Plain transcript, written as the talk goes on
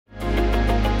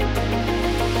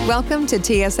Welcome to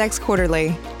TSX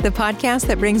Quarterly, the podcast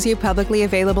that brings you publicly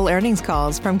available earnings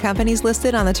calls from companies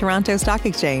listed on the Toronto Stock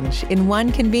Exchange in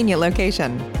one convenient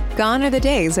location. Gone are the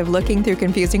days of looking through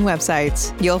confusing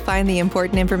websites. You'll find the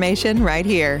important information right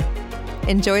here.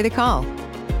 Enjoy the call.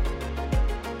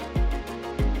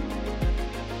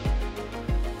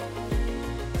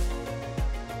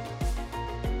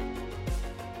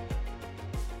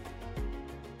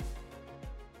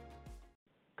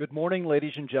 Good morning,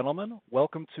 ladies and gentlemen.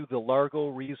 Welcome to the Largo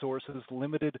Resources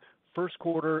Limited First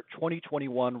Quarter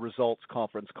 2021 Results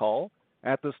Conference Call.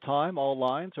 At this time, all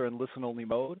lines are in listen-only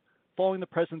mode. Following the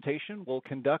presentation, we'll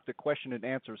conduct a question and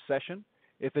answer session.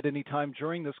 If at any time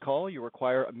during this call you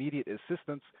require immediate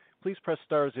assistance, please press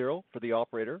star zero for the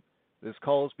operator. This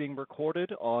call is being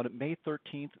recorded on May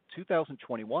 13th,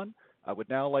 2021. I would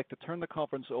now like to turn the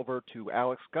conference over to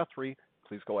Alex Guthrie.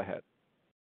 Please go ahead.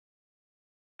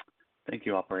 Thank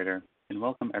you, operator, and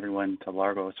welcome everyone to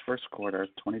Largo's First Quarter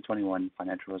 2021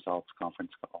 Financial Results Conference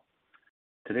Call.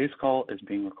 Today's call is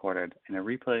being recorded, and a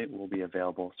replay will be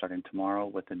available starting tomorrow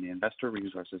within the Investor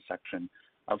Resources section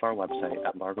of our website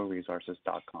at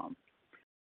largoresources.com.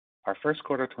 Our First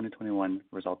Quarter 2021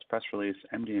 Results Press Release,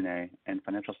 MD&A, and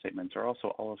financial statements are also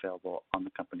all available on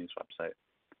the company's website.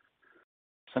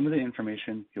 Some of the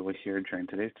information you will hear during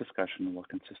today's discussion will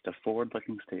consist of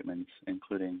forward-looking statements,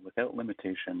 including, without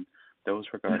limitation, those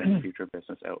regarding future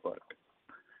business outlook.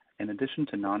 In addition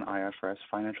to non-IFRS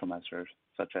financial measures,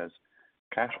 such as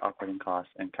cash operating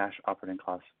costs and cash operating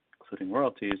costs including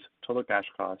royalties, total cash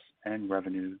costs, and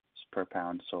revenues per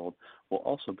pound sold will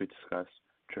also be discussed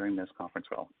during this conference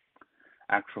call.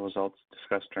 Actual results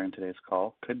discussed during today's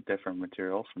call could differ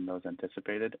materially from those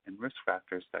anticipated, and risk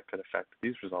factors that could affect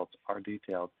these results are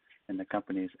detailed in the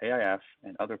company's AIF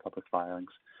and other public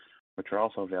filings, which are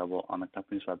also available on the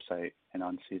company's website and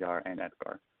on SEDAR and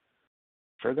EDGAR.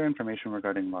 Further information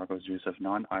regarding Largo's use of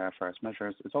non-IFRS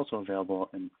measures is also available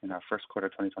in our First Quarter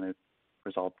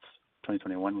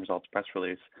 2021 Results Press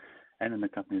Release and in the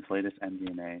company's latest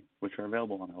MD&A, which are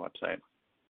available on our website.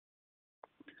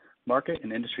 Market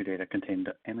and industry data contained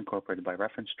and incorporated by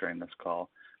reference during this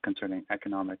call concerning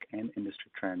economic and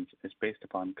industry trends is based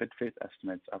upon good faith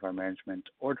estimates of our management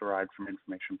or derived from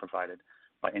information provided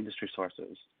by industry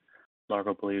sources.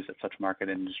 Largo believes that such market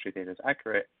and industry data is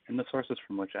accurate and the sources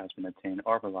from which it has been obtained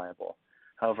are reliable.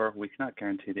 However, we cannot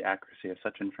guarantee the accuracy of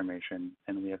such information,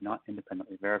 and we have not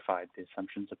independently verified the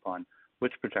assumptions upon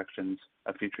which projections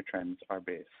of future trends are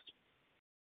based.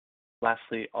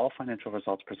 Lastly, all financial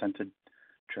results presented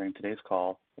during today's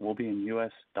call will be in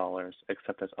U.S. dollars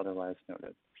except as otherwise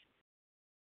noted.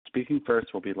 Speaking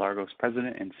first will be Largo's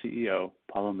President and CEO,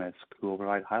 Paulo Misk, who will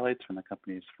provide highlights from the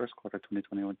company's First Quarter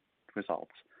 2021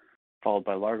 results, followed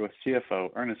by Largo's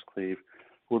CFO, Ernest Cleave,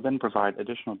 who will then provide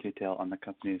additional detail on the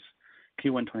company's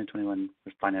Q1 2021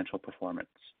 financial performance.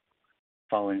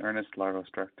 Following Ernest, Largo's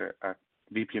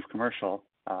VP of Commercial,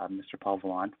 Mr. Paul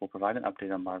Vollant, will provide an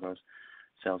update on Largo's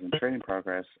sales and trading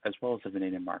progress, as well as the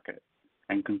Vanadium market.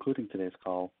 And concluding today's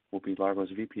call will be Largo's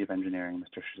VP of Engineering,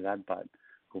 Mr. Shehzad Butt,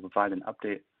 who will provide an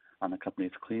update on the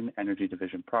company's Clean Energy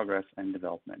Division progress and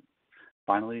development.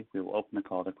 Finally, we will open the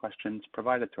call to questions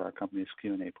provided through our company's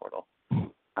Q&A portal.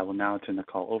 I will now turn the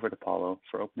call over to Paulo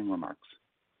for opening remarks.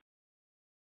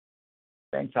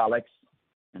 Thanks, Alex,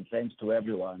 and thanks to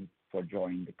everyone for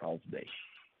joining the call today.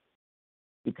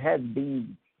 It has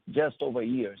been just over a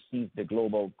year since the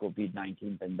global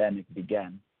COVID-19 pandemic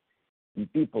began,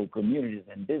 and people, communities,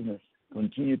 and business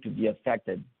continue to be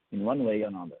affected in one way or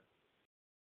another.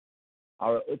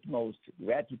 Our utmost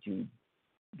gratitude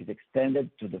is extended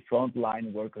to the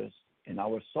frontline workers, and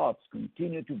our thoughts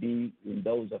continue to be in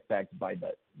those affected by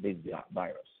this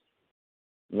virus.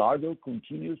 Largo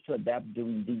continues to adapt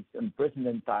during these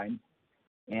unprecedented times,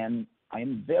 and I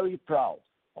am very proud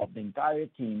of the entire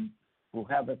team who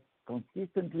have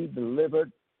consistently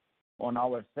delivered on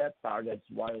our set targets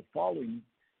while following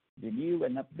the new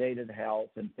and updated health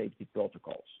and safety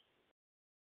protocols.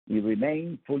 We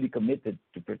remain fully committed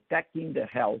to protecting the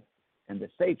health and the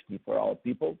safety for our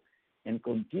people and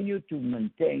continue to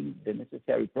maintain the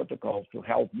necessary protocols to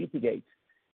help mitigate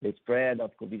the spread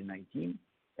of COVID-19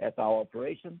 at our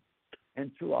operations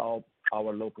and throughout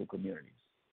our local communities.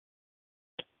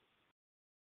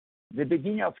 The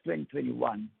beginning of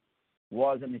 2021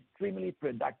 was an extremely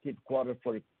productive quarter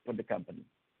for the company.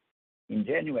 In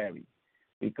January,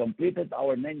 we completed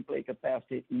our nameplate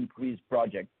capacity increase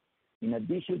project in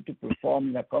addition to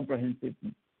performing a comprehensive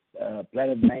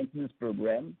planned maintenance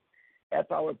program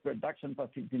at our production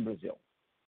facility in Brazil.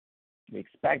 We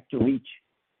expect to reach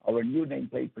our new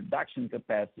nameplate production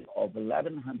capacity of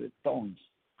 1,100 tons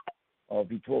of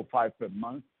V2O5 per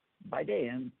month by the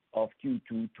end of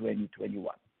Q2 2021.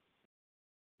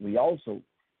 We also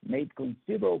made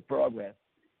considerable progress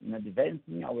in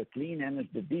advancing our clean energy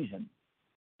division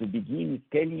to begin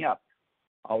scaling up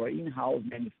our in-house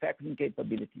manufacturing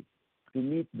capabilities to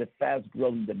meet the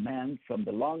fast-growing demand from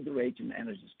the long-duration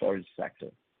energy storage sector.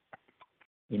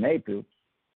 In April,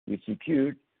 we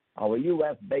secured our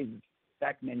U.S.-based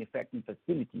stack manufacturing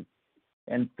facility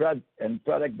and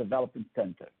product development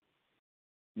center,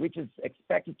 which is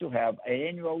expected to have an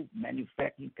annual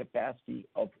manufacturing capacity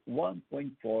of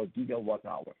 1.4 gigawatt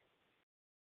hour.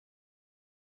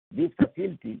 This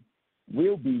facility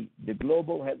will be the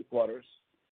global headquarters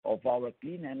of our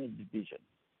clean energy division.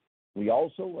 We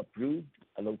also approved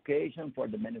a location for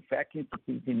the manufacturing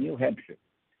facility in New Hampshire,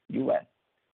 U.S.,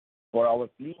 for our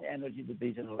clean energy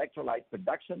division electrolyte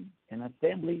production and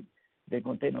assembly the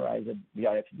containerized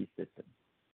VRFB system.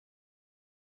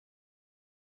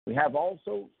 We have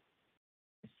also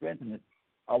strengthened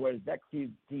our executive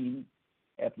team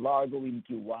at Largo in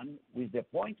Q1 with the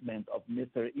appointment of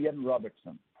Mr. Ian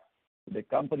Robertson to the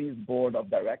company's board of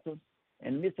directors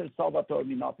and Mr. Salvatore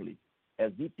Minopoli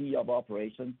as VP of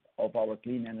Operations of our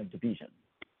Clean Energy Division.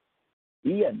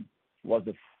 Ian was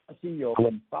the CEO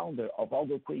and founder of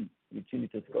Algonquin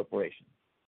Utilities Corporation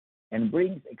and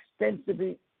brings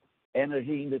extensive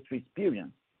energy industry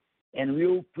experience and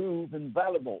will prove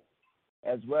invaluable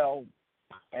as well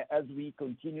as we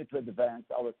continue to advance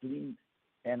our Clean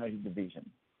Energy Division.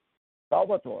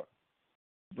 Salvatore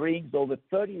brings over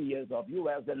 30 years of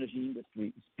U.S. energy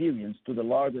industry experience to the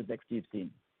Largo executive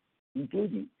team,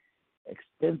 including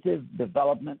extensive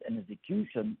development and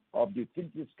execution of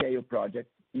utility scale projects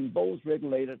in both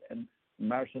regulated and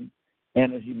merchant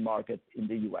energy markets in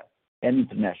the U.S. and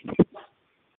internationally.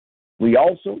 We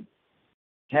also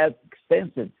have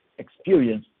extensive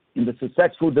experience in the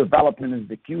successful development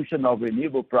and execution of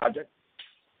renewable projects,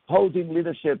 holding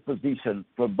leadership positions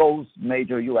for both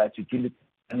major U.S. utility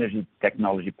energy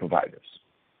technology providers.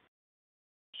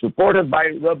 Supported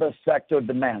by robust sector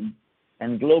demand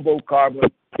and global carbon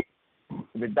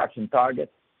reduction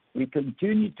targets, we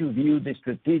continue to view the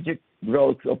strategic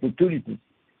growth opportunities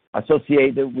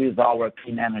associated with our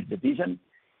Clean Energy Division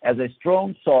as a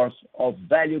strong source of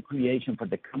value creation for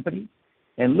the company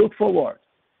and look forward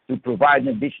to provide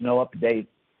additional updates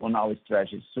on our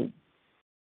strategy soon.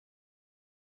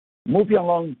 Moving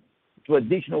along to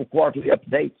additional quarterly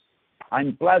updates,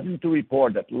 I'm pleased to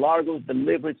report that Largo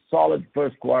delivered solid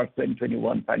first quarter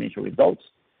 2021 financial results,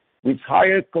 with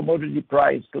higher commodity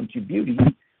price contributing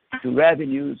to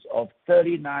revenues of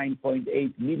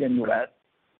 $39.8 million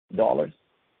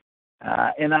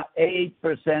and an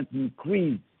 8%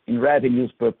 increase in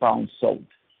revenues per pound sold.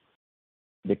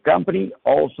 The company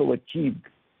also achieved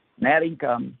net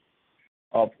income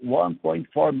of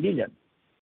 $1.4 million,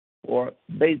 or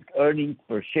basic earnings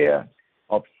per share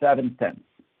of 7 cents.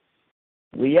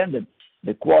 We ended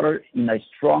the quarter in a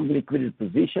strong liquidity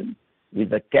position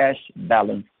with a cash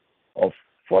balance of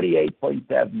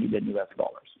 $48.7 million.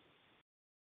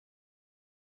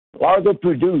 Largo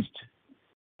produced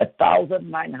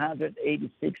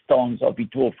 1,986 tons of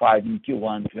V2O5 in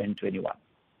Q1 2021,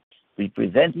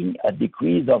 representing a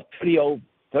decrease of 30%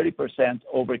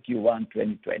 over Q1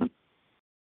 2020.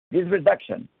 This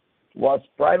reduction was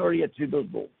primarily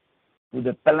attributable to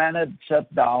the planned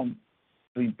shutdown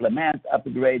to implement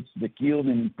upgrades to the kiln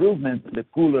and improvements to the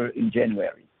cooler in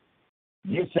January.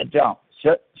 This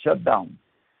shutdown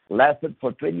lasted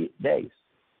for 20 days,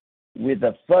 with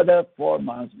a further 4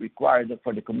 months required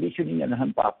for the commissioning and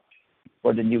ramp up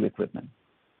for the new equipment.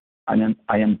 I am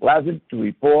pleased to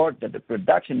report that the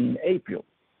production in April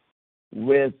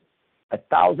with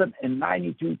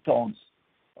 1,092 tons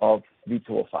of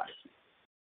V2O5.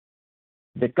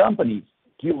 The company's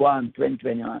Q1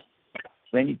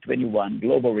 2021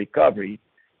 global recovery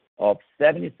of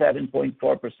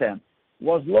 77.4%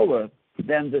 was lower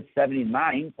than the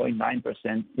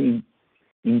 79.9% seen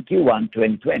in Q1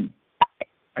 2020.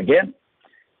 Again,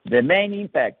 the main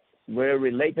impacts were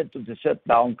related to the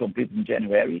shutdown completed in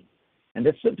January and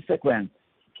the subsequent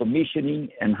commissioning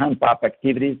and ramp-up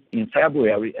activities in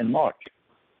February and March.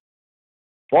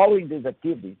 Following these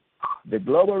activities, the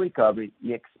global recovery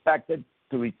is expected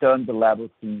to return to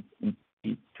levels seen in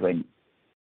 2020.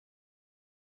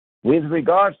 With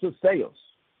regards to sales,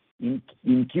 in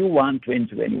Q1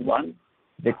 2021,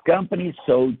 the company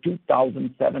sold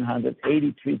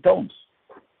 2,783 tons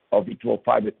of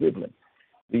V2O5 equivalent,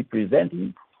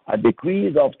 representing a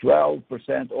decrease of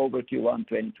 12% over Q1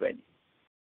 2020.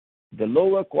 The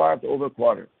lower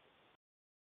quarter-over-quarter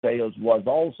sales was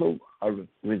also a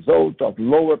result of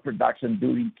lower production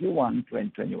during Q1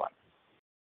 2021.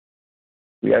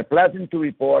 We are pleased to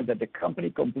report that the company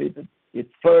completed its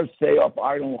first sale of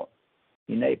iron ore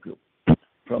in April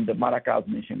from the Maracás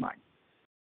Menchen Mine.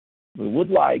 We would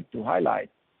like to highlight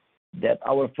that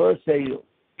our first sale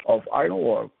of iron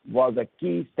ore was a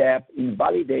key step in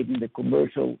validating the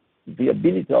commercial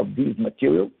viability of this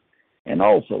material and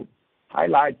also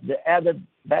highlights the added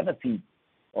benefit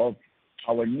of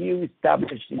our new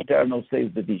established internal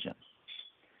sales division,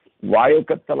 while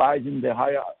capitalizing the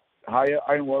higher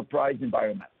iron ore price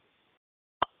environment.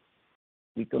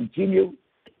 We continue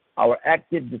our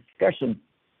active discussion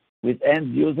with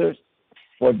end users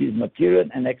for this material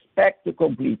and expect to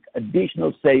complete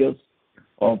additional sales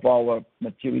of our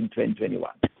material in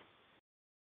 2021.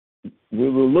 We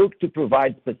will look to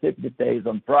provide specific details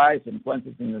on price and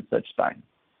quantity in such time.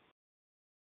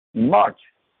 In March,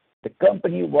 the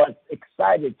company was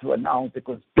excited to announce the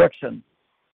construction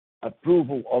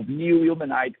approval of new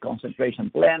ilmenite concentration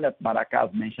plant at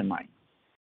Maracás Menchen Mine.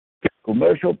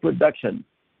 Commercial production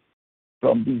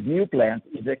from this new plant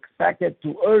is expected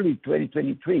to early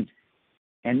 2023,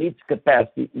 and its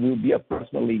capacity will be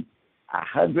approximately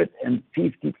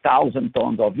 150,000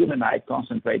 tons of ilmenite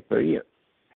concentrate per year.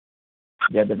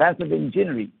 The advanced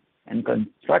engineering and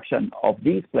construction of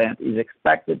this plant is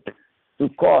expected to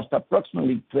cost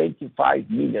approximately $25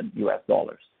 million,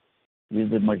 with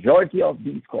the majority of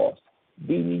these costs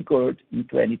being incurred in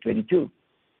 2022.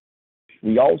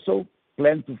 We also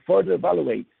plan to further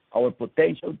evaluate our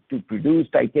potential to produce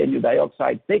titanium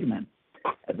dioxide pigment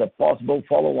as a possible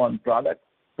follow-on product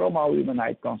from our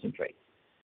ilmenite concentrate.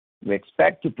 We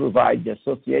expect to provide the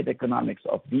associated economics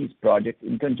of these projects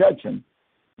in conjunction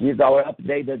with our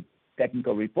updated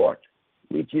technical report,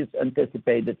 which is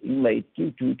anticipated in late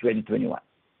Q2 2021.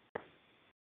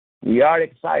 We are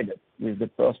excited with the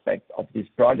prospect of this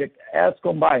project as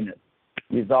combined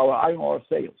with our iron ore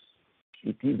sales.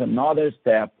 It is another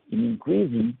step in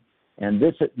increasing and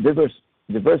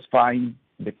diversifying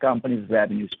the company's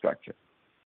revenue structure.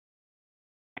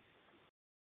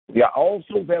 We are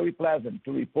also very pleased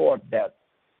to report that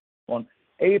on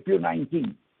April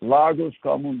 19, Largo's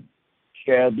common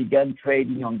share began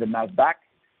trading on the Nasdaq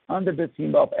under the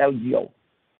symbol of LGO,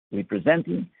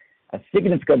 representing a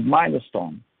significant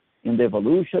milestone in the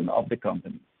evolution of the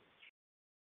company.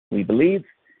 We believe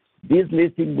this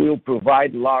listing will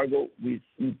provide Largo with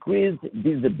increased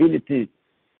visibility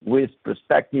with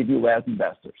prospective U.S.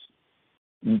 investors,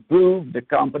 improve the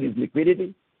company's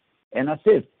liquidity, and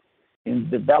assist in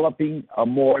developing a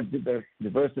more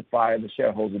diversified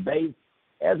shareholder base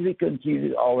as we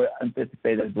continue our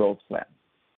anticipated growth plan.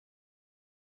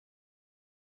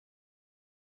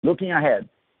 Looking ahead,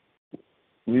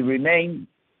 we remain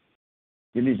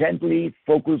diligently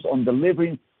focused on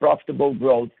delivering profitable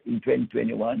growth in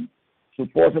 2021,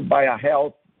 supported by a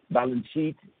healthy balance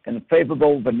sheet and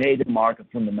favorable vanadium market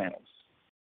fundamentals.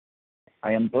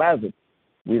 I am pleased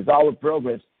with our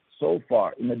progress so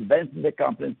far in advancing the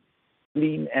company's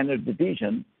clean energy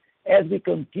division as we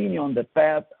continue on the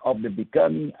path of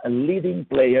becoming a leading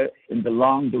player in the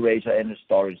long-duration energy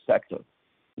storage sector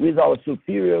with our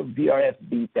superior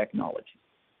VRFB technology.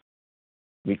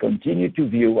 We continue to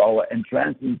view our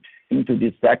entrance into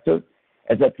this sector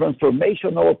as a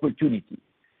transformational opportunity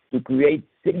to create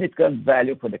significant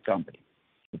value for the company,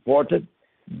 supported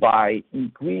by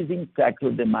increasing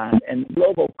sector demand and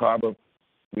global carbon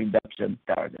reduction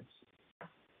targets.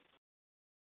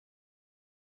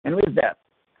 And with that,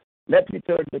 let me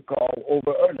turn the call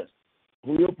over to Ernest,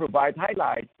 who will provide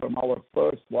highlights from our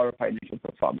first quarter financial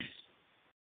performance.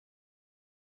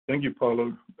 Thank you,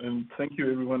 Paulo, and thank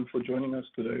you everyone for joining us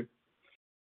today.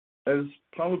 As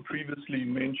Paulo previously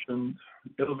mentioned,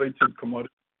 elevated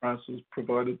commodity prices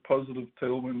provided positive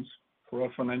tailwinds for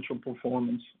our financial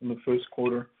performance in the first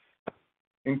quarter.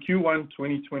 In Q1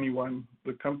 2021,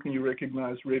 the company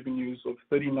recognized revenues of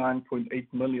 $39.8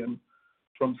 million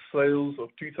from sales of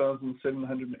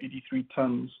 2,783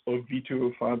 tons of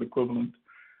V2O5 equivalent.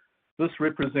 This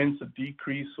represents a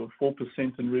decrease of 4%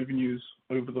 in revenues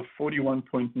over the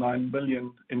 $41.9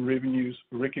 million in revenues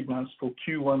recognized for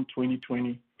Q1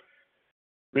 2020.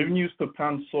 Revenues per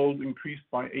pound sold increased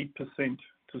by 8%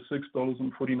 to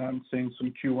 $6.49 in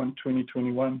Q1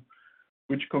 2021,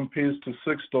 which compares to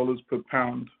 $6 per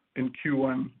pound in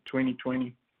Q1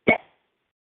 2020.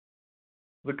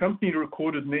 The company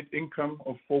recorded net income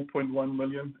of $4.1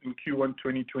 million in Q1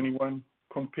 2021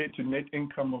 compared to net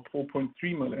income of $4.3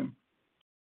 million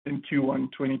in Q1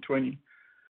 2020.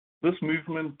 This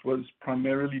movement was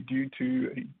primarily due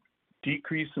to a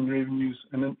decrease in revenues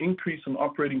and an increase in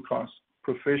operating costs,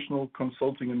 professional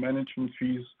consulting and management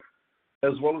fees,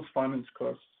 as well as finance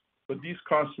costs. But these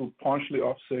costs were partially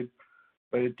offset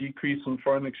by a decrease in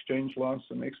foreign exchange loss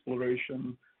and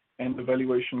exploration and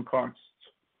evaluation costs.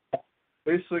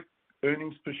 Basic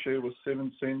earnings per share was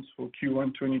 7 cents for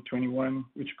Q1 2021,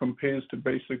 which compares to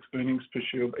basic earnings per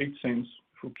share of 8 cents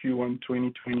for Q1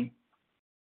 2020.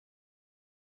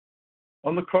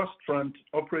 On the cost front,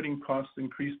 operating costs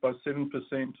increased by 7%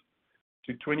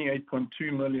 to $28.2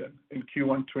 million in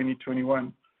Q1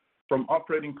 2021 from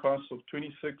operating costs of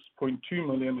 $26.2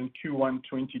 million in Q1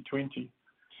 2020.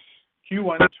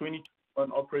 Q1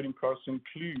 2021 operating costs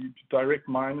include direct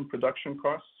mine and production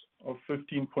costs of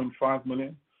 $15.5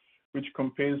 million, which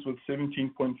compares with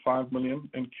 $17.5 million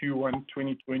in Q1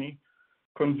 2020,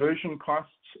 conversion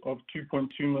costs of $2.2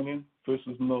 million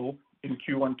versus nil in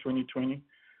Q1 2020,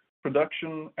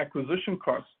 production acquisition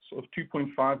costs of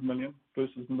 $2.5 million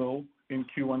versus nil in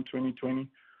Q1 2020,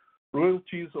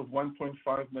 royalties of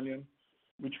 $1.5 million,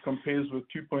 which compares with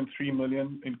 $2.3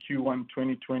 million in Q1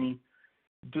 2020,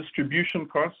 distribution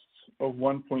costs of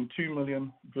 $1.2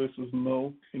 million versus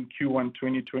nil in Q1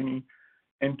 2020,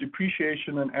 and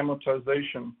depreciation and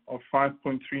amortization of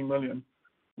 $5.3 million,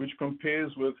 which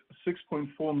compares with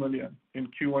 $6.4 million in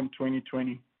Q1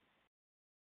 2020.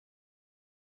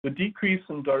 The decrease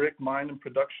in direct mine and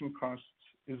production costs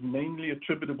is mainly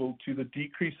attributable to the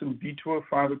decrease in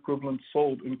V2O5 equivalent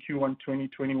sold in Q1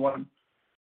 2021.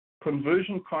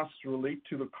 Conversion costs relate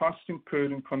to the costs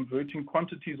incurred in converting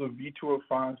quantities of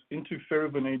V2O5 into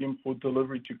ferrovanadium for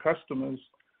delivery to customers,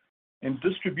 and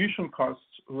distribution costs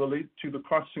relate to the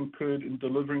costs incurred in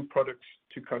delivering products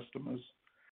to customers.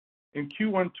 In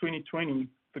Q1 2020,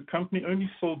 the company only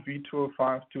sold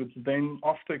V2O5 to its then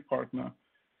offtake partner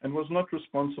and was not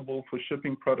responsible for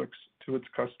shipping products to its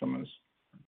customers.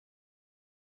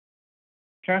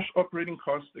 Cash operating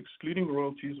costs, excluding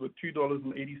royalties, were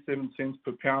 $2.87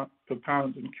 per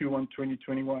pound in Q1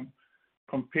 2021,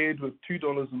 compared with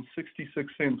 $2.66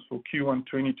 for Q1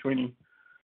 2020.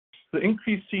 The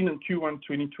increase seen in Q1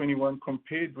 2021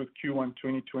 compared with Q1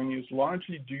 2020 is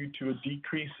largely due to a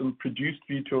decrease in produced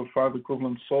V2O5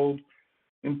 equivalent sold,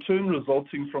 in turn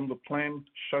resulting from the planned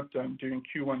shutdown during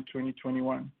Q1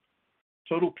 2021.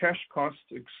 Total cash costs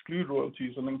exclude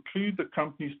royalties and include the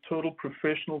company's total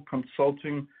professional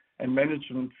consulting and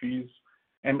management fees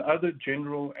and other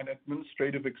general and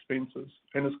administrative expenses,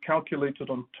 and is calculated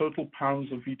on total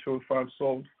pounds of V2O5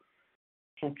 sold.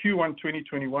 For Q1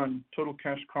 2021, total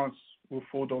cash costs were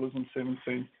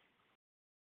 $4.07.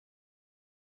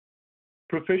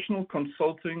 Professional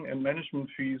consulting and management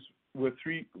fees were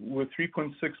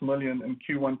 $3.6 million in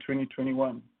Q1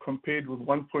 2021, compared with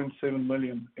 $1.7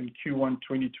 million in Q1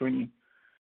 2020.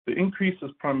 The increase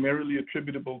is primarily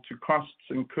attributable to costs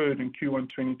incurred in Q1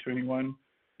 2021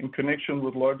 in connection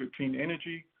with Largo Clean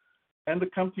Energy and the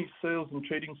company's sales and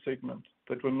trading segment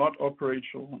that were not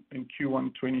operational in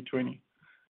Q1 2020.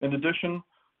 In addition,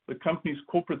 the company's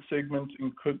corporate segment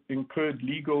incurred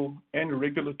legal and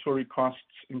regulatory costs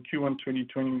in Q1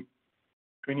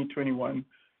 2021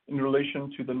 in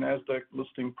relation to the NASDAQ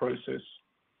listing process.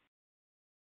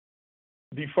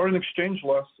 The foreign exchange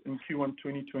loss in Q1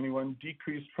 2021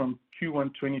 decreased from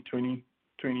Q1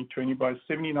 2020 by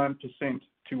 79%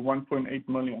 to $1.8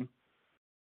 million.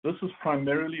 This is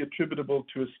primarily attributable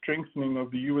to a strengthening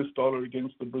of the US dollar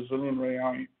against the Brazilian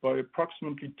real by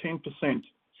approximately 10%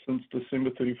 since December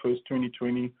 31st,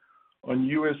 2020 on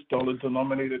US dollar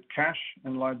denominated cash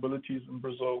and liabilities in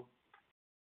Brazil.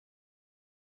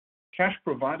 Cash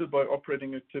provided by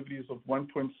operating activities of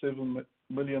 $1.7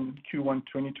 million in Q1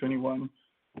 2021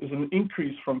 is an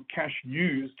increase from cash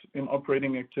used in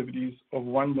operating activities of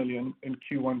 $1 million in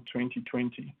Q1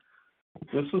 2020.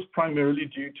 This is primarily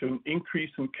due to an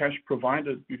increase in cash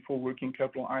provided before working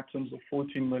capital items of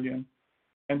 $14 million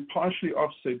and partially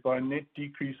offset by a net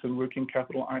decrease in working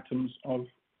capital items of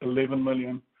 $11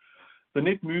 million. The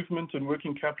net movement in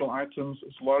working capital items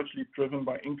is largely driven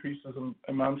by increases in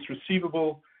amounts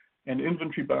receivable and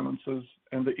inventory balances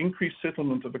and the increased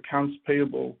settlement of accounts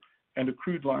payable and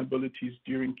accrued liabilities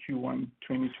during Q1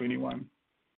 2021.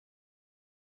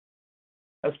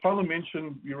 As Paulo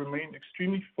mentioned, we remain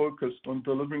extremely focused on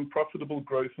delivering profitable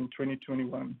growth in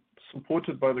 2021,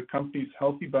 supported by the company's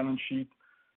healthy balance sheet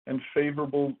and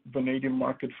favorable vanadium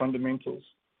market fundamentals.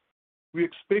 We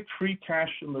expect free cash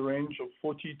in the range of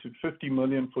 $40 to $50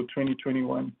 million for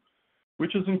 2021,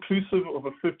 which is inclusive of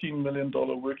a $15 million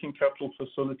working capital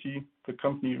facility the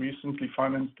company recently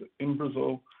financed in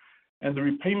Brazil, and the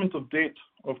repayment of debt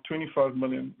of $25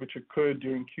 million, which occurred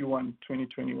during Q1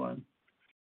 2021.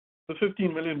 The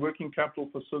 $15 million working capital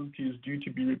facility is due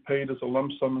to be repaid as a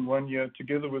lump sum in 1 year,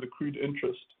 together with accrued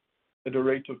interest at a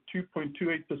rate of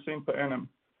 2.28% per annum,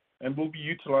 and will be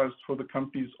utilized for the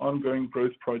company's ongoing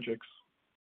growth projects.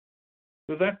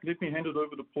 With that, let me hand it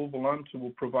over to Paul Vollant, who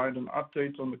will provide an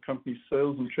update on the company's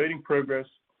sales and trading progress,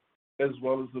 as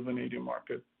well as the vanadium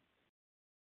market.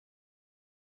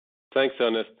 Thanks,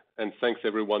 Ernest, and thanks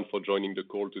everyone for joining the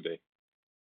call today.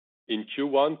 In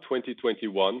Q1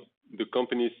 2021, the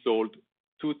company sold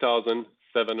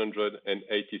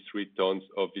 2,783 tons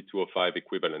of V2O5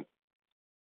 equivalent.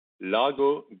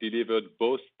 Largo delivered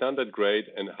both standard grade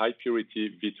and high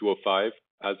purity V2O5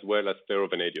 as well as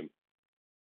ferrovanadium.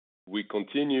 We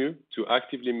continue to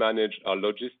actively manage our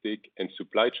logistic and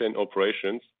supply chain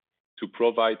operations to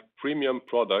provide premium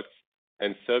products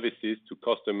and services to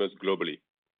customers globally.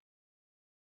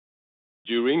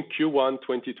 During Q1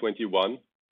 2021,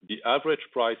 the average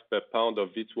price per pound of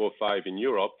V2O5 in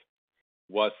Europe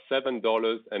was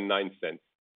 $7.09,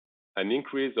 an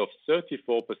increase of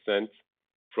 34%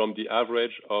 from the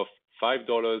average of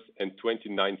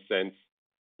 $5.29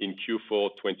 in Q4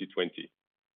 2020.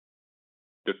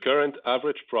 The current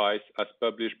average price, as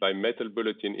published by Metal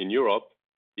Bulletin in Europe,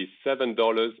 is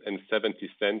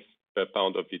 $7.70 per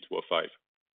pound of V2O5.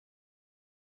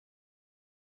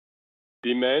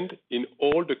 Demand in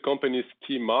all the company's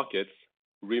key markets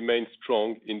remained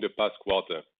strong in the past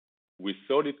quarter, with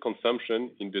solid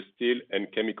consumption in the steel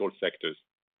and chemical sectors.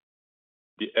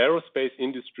 The aerospace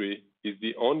industry is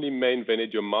the only main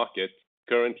vanadium market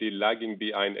currently lagging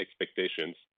behind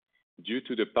expectations due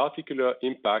to the particular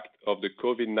impact of the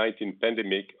COVID-19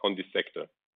 pandemic on this sector.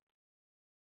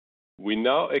 We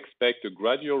now expect a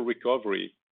gradual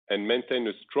recovery and maintain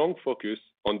a strong focus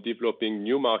on developing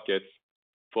new markets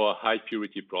for high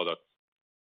purity products.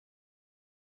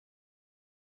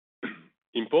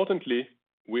 Importantly,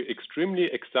 we're extremely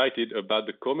excited about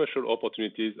the commercial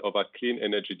opportunities of our clean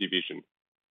energy division.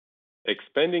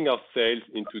 Expanding our sales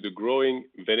into the growing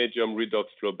vanadium redox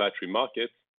flow battery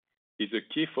market is a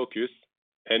key focus,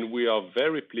 and we are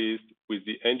very pleased with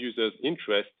the end users'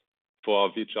 interest for our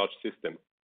VCharge system.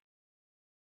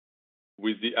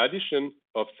 With the addition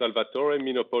of Salvatore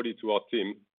Minopoli to our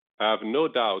team, I have no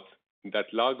doubt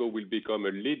that Largo will become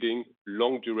a leading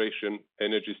long-duration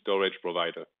energy storage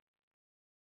provider.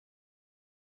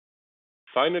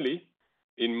 Finally,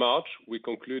 in March, we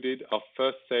concluded our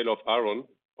first sale of iron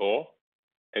ore,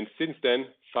 and since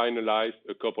then finalized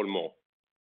a couple more.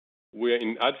 We are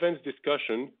in advanced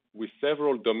discussion with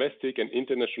several domestic and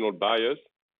international buyers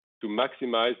to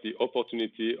maximize the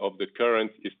opportunity of the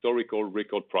current historical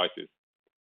record prices.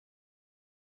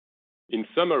 In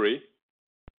summary,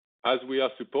 as we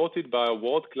are supported by a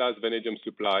world-class vanadium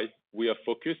supply, we are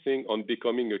focusing on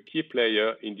becoming a key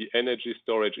player in the energy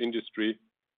storage industry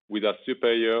with a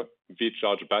superior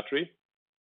VCharge battery.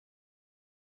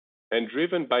 And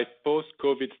driven by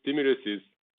post-COVID stimuluses,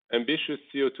 ambitious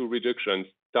CO2 reductions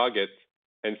targets,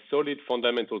 and solid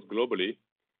fundamentals globally,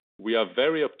 we are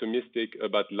very optimistic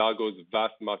about Largo's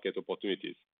vast market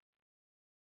opportunities.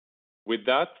 With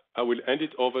that, I will hand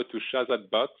it over to Shahzad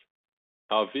Butt,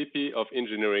 our VP of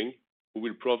Engineering, who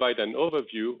will provide an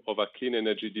overview of our Clean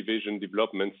Energy Division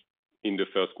developments in the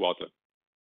first quarter.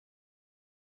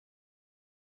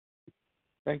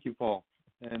 Thank you, Paul,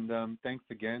 and thanks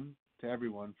again to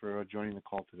everyone for joining the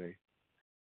call today.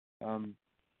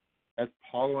 As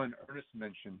Paulo and Ernest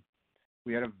mentioned,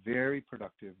 we had a very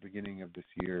productive beginning of this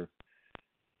year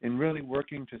in really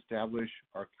working to establish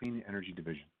our Clean Energy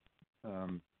Division.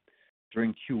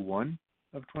 During Q1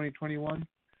 of 2021,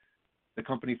 the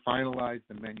company finalized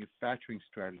the manufacturing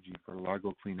strategy for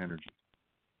Largo Clean Energy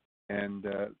and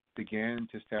began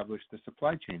to establish the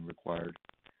supply chain required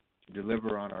to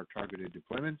deliver on our targeted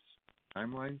deployments,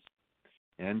 timelines,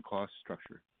 and cost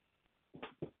structure.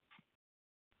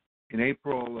 In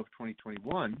April of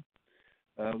 2021,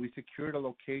 we secured a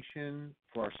location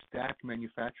for our stack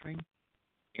manufacturing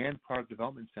and product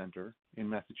development center in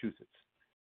Massachusetts,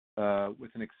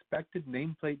 with an expected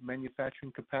nameplate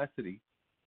manufacturing capacity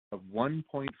of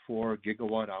 1.4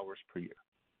 gigawatt hours per year.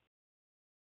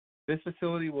 This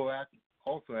facility will act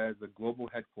also as the global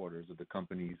headquarters of the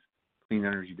company's Clean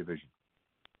Energy Division.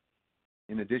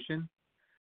 In addition,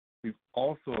 we've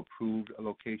also approved a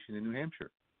location in New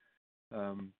Hampshire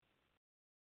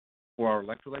for our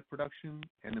electrolyte production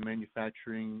and the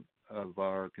manufacturing of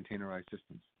our containerized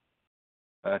systems.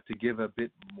 To give a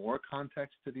bit more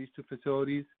context to these two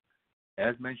facilities,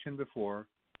 as mentioned before,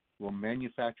 we'll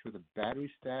manufacture the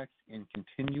battery stacks and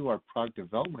continue our product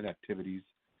development activities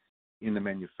in the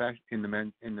Massachusetts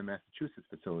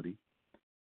facility.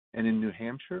 And in New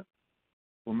Hampshire,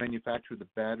 we'll manufacture the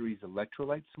battery's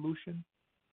electrolyte solution,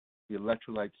 the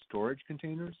electrolyte storage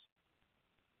containers,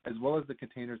 as well as the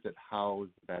containers that house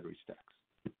the battery stacks.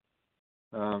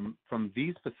 From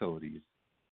these facilities,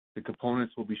 the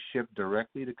components will be shipped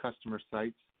directly to customer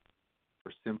sites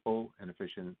for simple and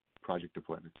efficient project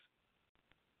deployments.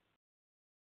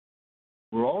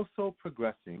 We're also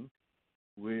progressing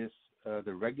with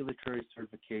the regulatory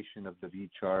certification of the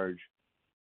VCharge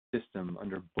system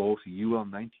under both UL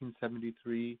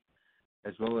 1973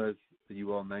 as well as the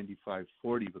UL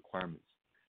 9540 requirements,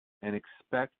 and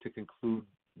expect to conclude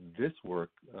this work,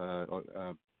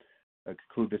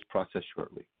 conclude this process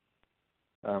shortly.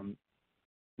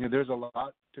 There's a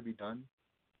lot to be done,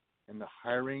 and the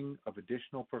hiring of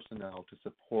additional personnel to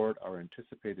support our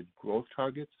anticipated growth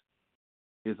targets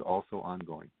is also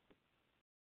ongoing.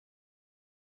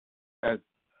 As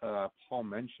Paul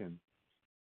mentioned,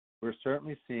 we're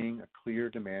certainly seeing a clear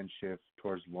demand shift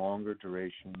towards longer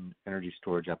duration energy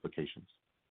storage applications,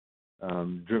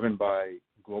 driven by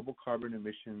global carbon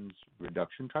emissions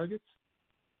reduction targets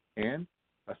and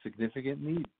a significant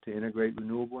need to integrate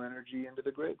renewable energy into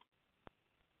the grid.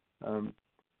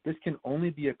 This can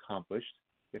only be accomplished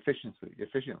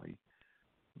efficiently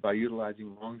by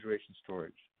utilizing long duration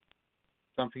storage,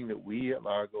 something that we at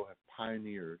Largo have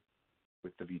pioneered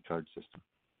with the VCharge system.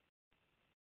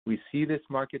 We see this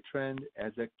market trend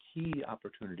as a key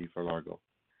opportunity for Largo,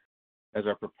 as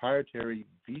our proprietary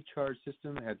VCharge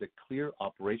system has a clear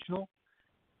operational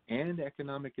and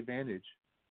economic advantage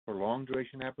for long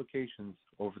duration applications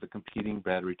over the competing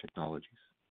battery technologies.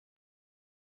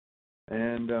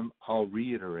 And I'll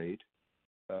reiterate,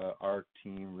 our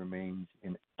team remains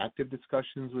in active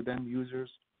discussions with end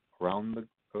users around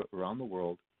the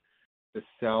world to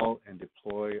sell and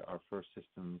deploy our first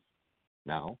systems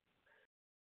now,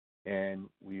 and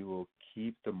we will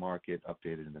keep the market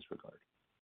updated in this regard.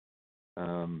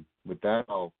 With that,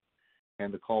 I'll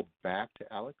hand the call back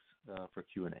to Alex for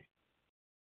Q&A.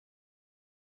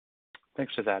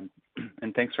 Thanks, Shahzad,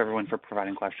 and thanks for everyone for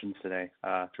providing questions today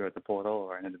throughout the portal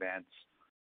or in advance.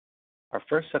 Our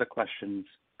first set of questions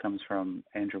comes from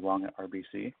Andrew Wong at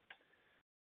RBC.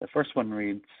 The first one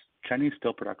reads, Chinese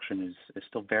steel production is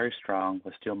still very strong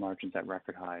with steel margins at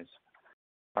record highs.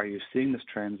 Are you seeing this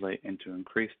translate into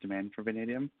increased demand for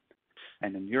vanadium?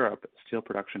 And in Europe, steel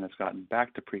production has gotten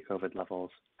back to pre-COVID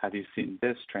levels. Have you seen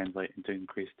this translate into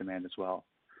increased demand as well?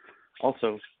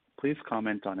 Also, please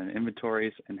comment on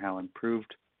inventories and how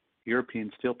improved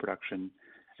European steel production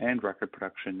and record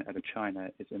production out of China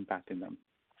is impacting them.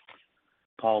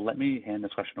 Paul, let me hand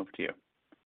this question over to you.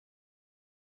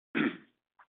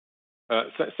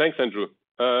 Thanks, Andrew.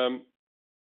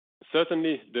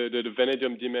 Certainly, the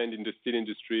vanadium demand in the steel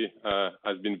industry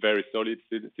has been very solid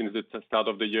since the start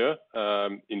of the year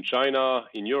in China,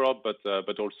 in Europe,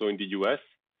 but also in the US.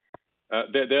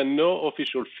 There are no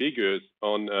official figures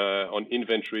on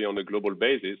inventory on a global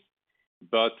basis,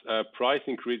 but price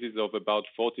increases of about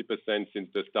 40% since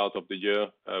the start of the year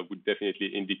would definitely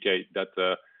indicate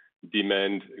that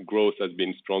demand growth has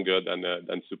been stronger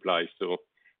than supply. So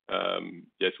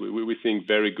yes, we're seeing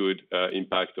very good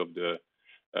impact of the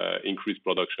increased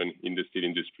production in the steel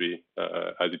industry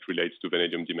as it relates to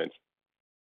vanadium demand.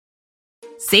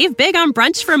 Save big on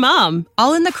brunch for mom,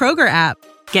 all in the Kroger app.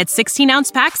 Get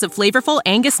 16-ounce packs of flavorful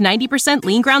Angus 90%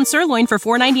 lean ground sirloin for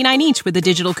 $4.99 each with a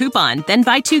digital coupon. Then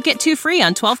buy 2, get 2 free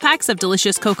on 12 packs of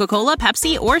delicious Coca-Cola,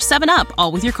 Pepsi, or 7-Up,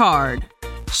 all with your card.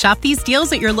 Shop these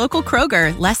deals at your local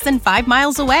Kroger, less than 5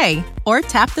 miles away. Or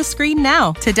tap the screen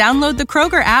now to download the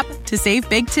Kroger app to save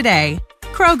big today.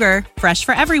 Kroger, fresh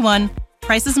for everyone.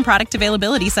 Prices and product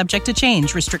availability subject to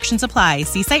change. Restrictions apply.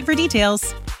 See site for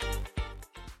details.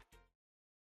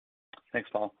 Thanks,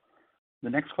 Paul. The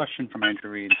next question from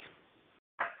Andrew reads,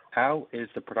 how is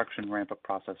the production ramp-up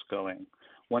process going?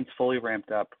 Once fully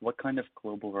ramped up, what kind of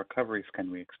global recoveries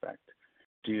can we expect?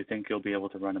 Do you think you'll be able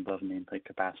to run above nameplate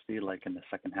capacity like in the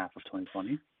second half of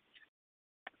 2020?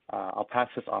 I'll pass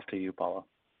this off to you, Paulo.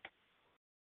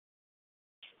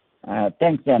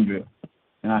 Thanks, Andrew,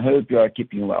 and I hope you are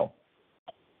keeping well.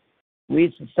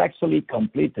 We successfully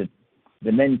completed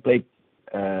the nameplate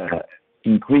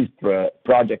increased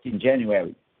project in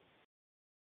January.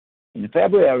 In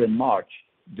February and March,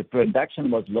 the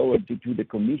production was lower due to the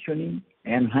commissioning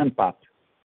and ramp-up.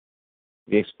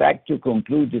 We expect to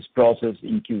conclude this process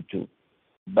in Q2.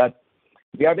 But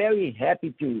we are very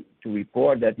happy to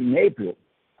report that in April,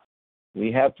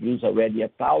 we have produced already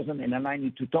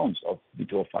 1,092 tons of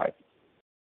V2O5.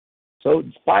 So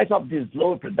despite of this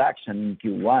low production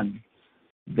in Q1,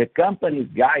 the company's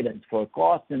guidance for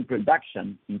cost and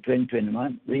production in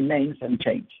 2021 remains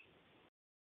unchanged.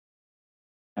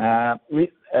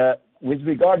 With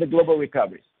regard to global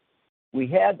recoveries, we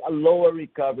had a lower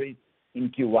recovery in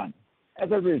Q1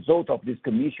 as a result of this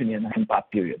commissioning and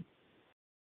ramp-up period.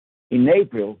 In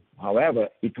April, however,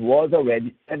 it was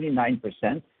already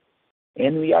 79%,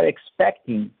 and we are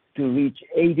expecting to reach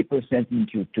 80% in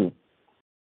Q2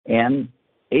 and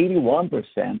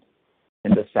 81%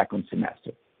 in the second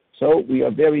semester. So we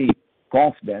are very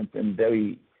confident and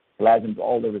very pleasant with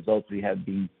all the results we have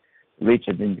been reached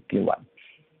in the Q1.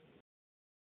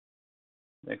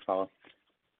 Thanks, Paulo.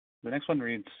 The next one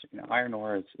reads, iron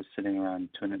ore is sitting around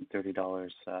 $230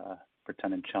 per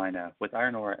ton in China. With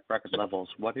iron ore at record levels,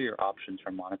 what are your options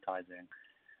for monetizing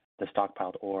the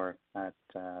stockpiled ore at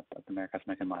the Maracás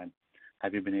Nickel Mine?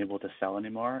 Have you been able to sell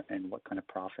anymore, and what kind of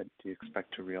profit do you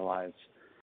expect to realize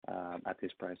at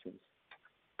these prices?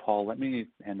 Paul, let me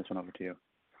hand this one over to you.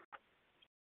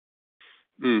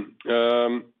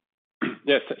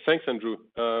 Yes, thanks, Andrew.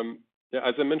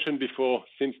 As I mentioned before,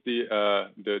 since the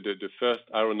first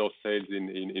iron ore sales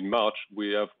in March,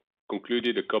 we have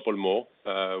concluded a couple more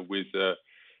with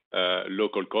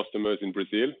local customers in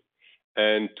Brazil.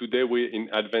 And today we're in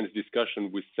advanced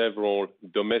discussion with several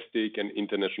domestic and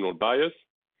international buyers.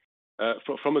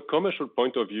 From a commercial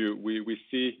point of view, we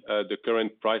see the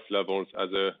current price levels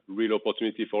as a real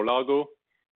opportunity for Largo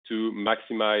to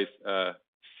maximize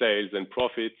sales and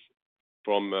profits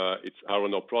from its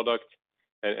iron ore product.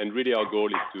 And really our goal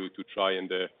is to try and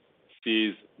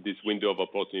seize this window of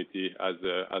opportunity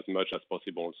as much as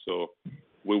possible. So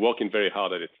we're working very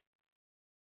hard at it.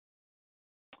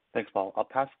 Thanks, Paul. I'll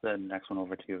pass the next one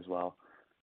over to you as well.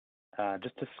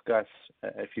 Just discuss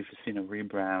if you've seen a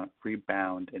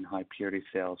rebound in high purity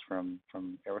sales from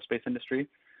aerospace industry,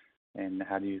 and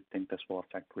how do you think this will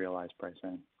affect realized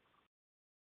pricing?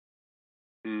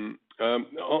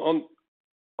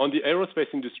 On the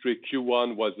aerospace industry,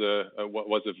 Q1 was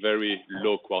a very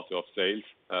low quarter of sales.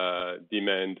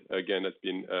 Demand again has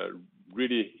been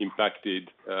really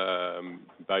impacted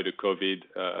by the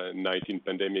COVID-19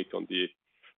 pandemic on the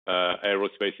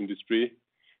aerospace industry.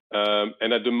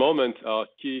 And at the moment, our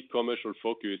key commercial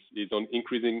focus is on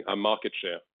increasing our market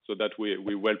share so that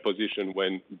we're well positioned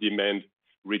when demand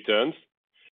returns.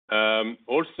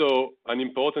 Also, an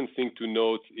important thing to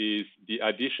note is the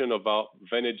addition of our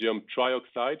vanadium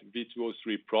trioxide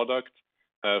V2O3 product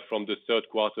from the third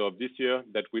quarter of this year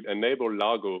that will enable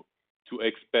Largo to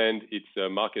expand its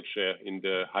market share in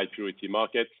the high purity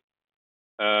market.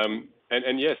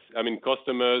 And yes, I mean,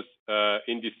 customers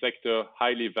in this sector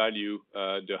highly value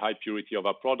the high purity of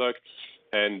our product,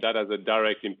 and that has a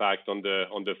direct impact on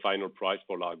the final price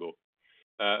for Largo.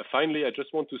 Finally, I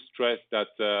just want to stress that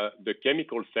the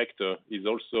chemical sector is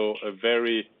also a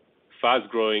very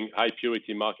fast-growing high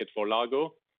purity market for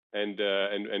Largo, and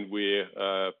we're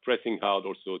pressing hard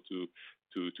also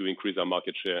to increase our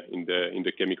market share in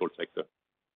the chemical sector.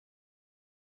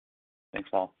 Thanks,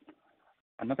 Paul.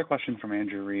 Another question from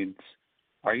Andrew reads,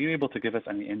 are you able to give us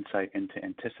any insight into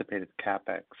anticipated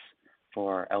CapEx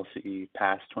for LCE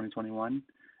past 2021?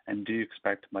 And do you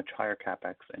expect much higher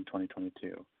CapEx in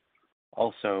 2022?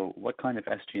 Also, what kind of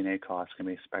SG&A costs can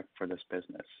we expect for this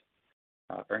business?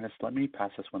 Ernest, let me pass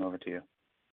this one over to you.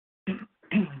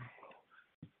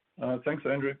 Thanks,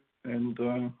 Andrew, and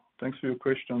thanks for your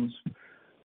questions.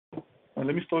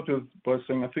 Let me start by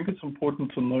saying I think it's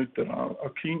important to note that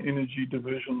our clean energy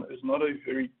division is not a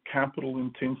very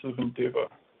capital-intensive endeavor,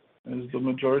 as the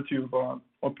majority of our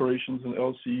operations in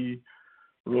LCE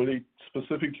relate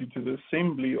specifically to the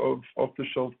assembly of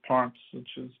off-the-shelf parts such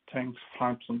as tanks,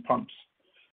 pipes, and pumps.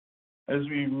 As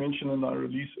we mentioned in our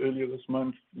release earlier this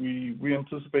month, we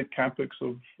anticipate CapEx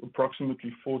of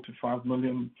approximately $4 to $5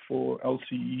 million for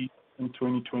LCE in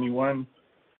 2021.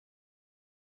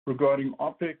 Regarding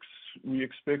OPEX, we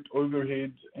expect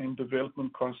overhead and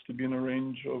development costs to be in a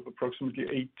range of approximately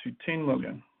 $8 to $10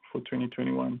 million for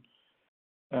 2021.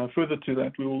 Further to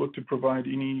that, we will look to provide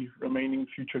any remaining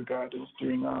future guidance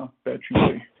during our Battery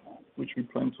Day, which we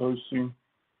plan to host soon.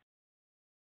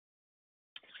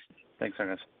 Thanks,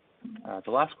 Ernest.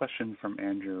 The last question from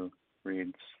Andrew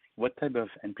reads, what type of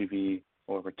NPV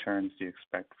or returns do you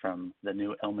expect from the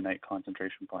new ilmenite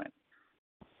concentration plant?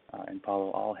 And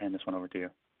Paulo, I'll hand this one over to you.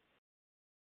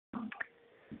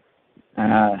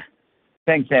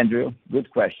 Thanks, Andrew. Good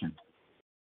question.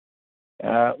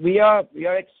 We are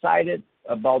excited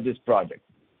about this project.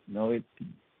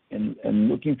 And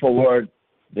looking forward,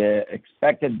 the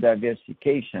expected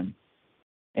diversification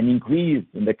and increase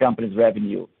in the company's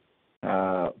revenue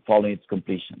following its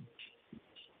completion.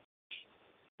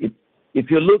 If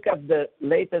you look at the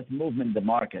latest movement in the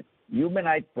market,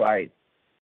 ilmenite price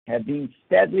have been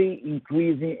steadily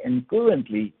increasing and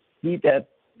currently hit at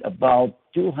about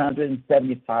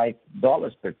 $275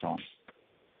 per ton.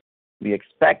 We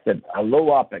expected a low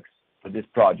OPEX for this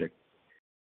project,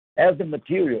 as the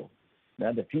material,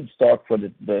 the feedstock for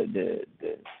the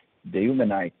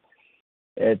ilmenite,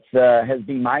 it has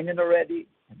been mined already,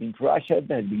 has been crushed, has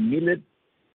been milled,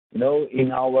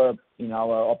 in our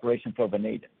operation for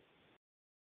vanadium.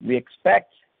 We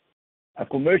expect a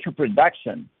commercial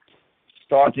production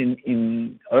starting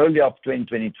in early of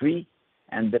 2023,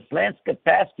 and the plant's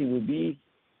capacity will be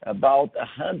about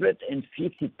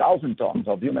 150,000 tons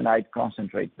of ilmenite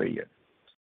concentrate per year.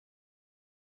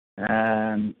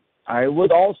 And I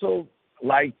would also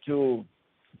like to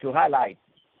highlight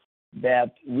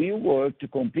that we work to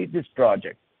complete this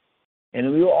project,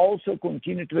 and we will also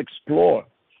continue to explore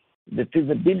the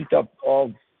feasibility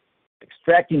of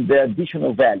extracting the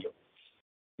additional value,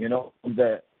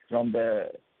 from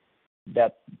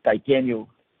that titanium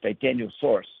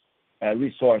resource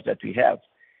that we have,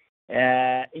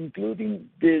 including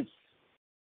this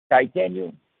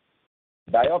titanium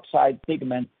dioxide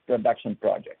pigment production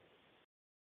project,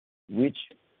 which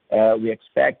we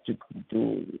expect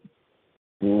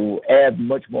to add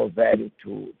much more value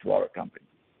to our company.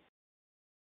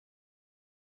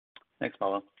 Thanks,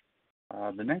 Paulo.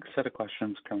 The next set of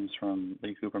questions comes from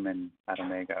Lee Cooperman at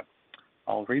Omega.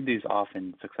 I'll read these off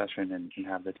in succession and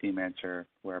have the team answer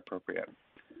where appropriate.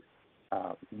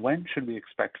 When should we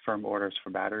expect firm orders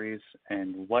for batteries,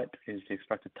 and what is the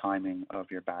expected timing of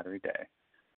your battery day?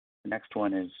 The next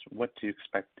one is, what do you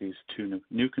expect these two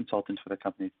new consultants for the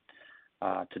company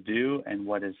to do, and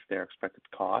what is their expected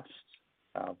cost?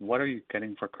 What are you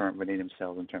getting for current vanadium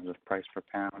sales in terms of price per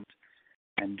pound?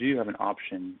 And do you have an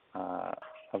option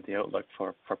of the outlook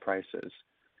for prices?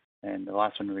 And the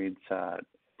last one reads,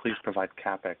 please provide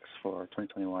CapEx for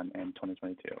 2021 and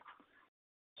 2022.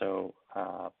 So,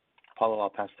 Paulo, I'll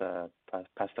pass the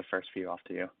first few off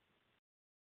to you.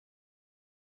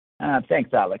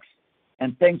 Thanks, Alex,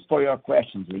 and thanks for your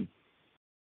questions, Lee.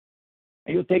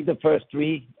 You take the first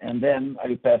three, and then I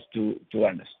will pass to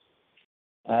Ernest.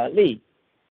 Lee,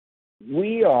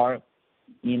 we are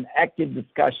in active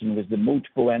discussion with the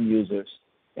multiple end users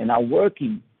and are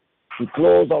working to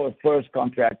close our first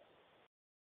contract,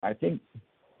 I think,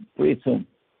 pretty soon.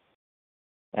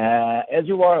 As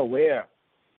you are aware,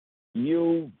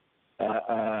 we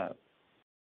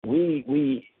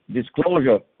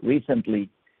disclosed recently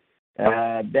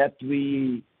that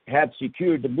we have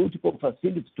secured the multiple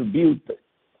facilities to build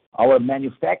our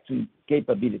manufacturing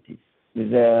capabilities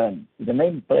with a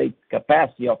nameplate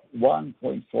capacity of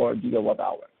 1.4 gigawatt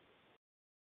hour.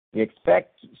 We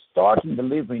expect starting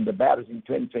delivering the batteries in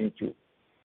 2022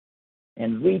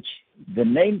 and reach the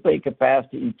nameplate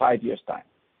capacity in 5 years' time.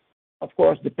 Of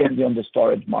course, depending on the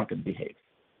storage market behavior.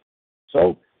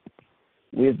 So,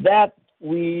 with that,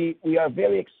 we are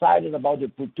very excited about the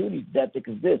opportunity that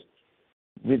exists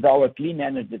with our clean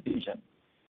energy division,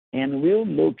 and we'll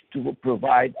look to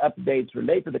provide updates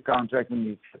related to the contract in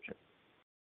the future.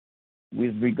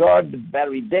 With regard to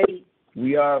Battery Day,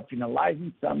 we are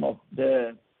finalizing some of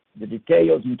the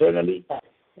details internally,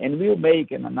 and we'll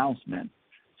make an announcement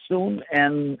soon,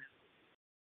 and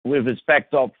with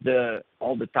respect of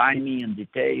all the timing and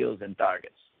details and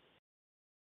targets.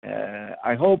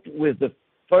 I hope with the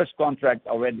first contract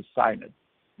already signed,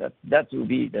 that will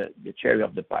be the cherry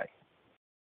of the pie.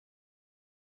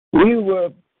 We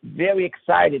were very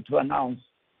excited to announce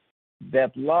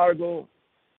that Largo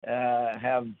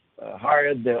have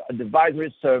hired the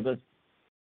advisory service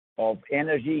of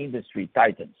energy industry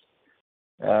titans,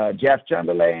 Jeff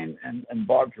Chamberlain and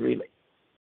Bob Riley.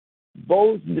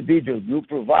 Both individuals will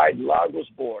provide Largo's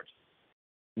board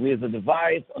with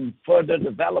advice on further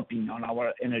developing on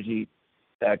our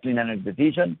clean energy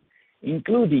division,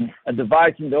 including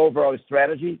advice in the overall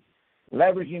strategy,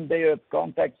 leveraging their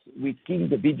contacts with key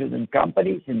individuals and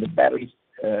companies in the battery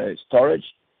storage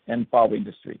and power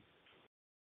industry,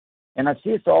 and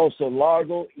assist also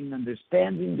Largo in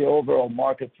understanding the overall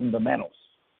market fundamentals,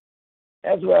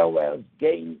 as well as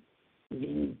gain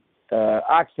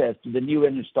access to the new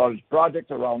energy storage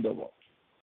projects around the world.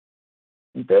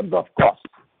 In terms of cost,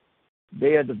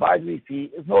 their advisory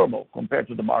fee is normal compared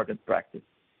to the market practice.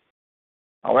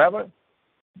 However,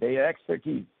 their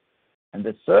expertise and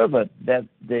the service that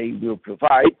they will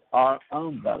provide are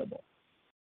invaluable.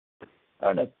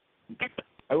 Ernest,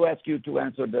 I will ask you to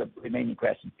answer the remaining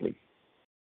questions, please.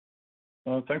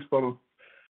 Thanks, Paulo.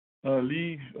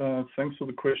 Lee, thanks for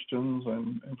the questions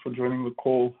and for joining the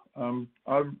call.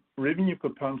 Our revenue per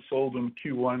pound sold in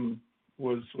Q1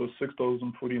 was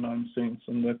 $6.49,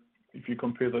 and that, if you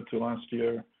compare that to last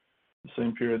year, the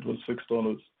same period was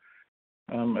 $6.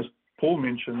 As Paul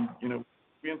mentioned,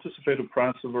 we anticipate a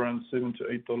price of around $7 to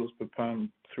 $8 per pound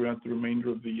throughout the remainder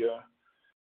of the year.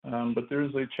 But there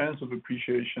is a chance of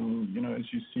appreciation, as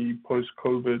you see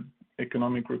post-COVID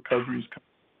economic recoveries come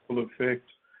into full effect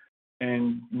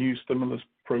and new stimulus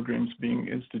programs being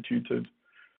instituted.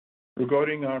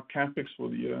 Regarding our CapEx for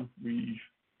the year,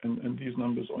 and these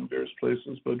numbers are in various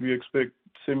places, but we expect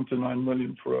 $7 to $9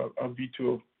 million for our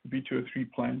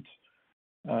V2O3 plant,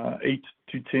 $8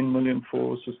 to $10 million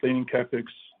for sustaining CapEx,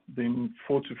 then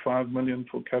 $4 to $5 million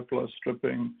for capitalized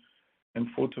stripping, and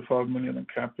 $4 to $5 million in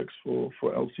CapEx for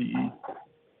LCE.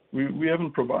 We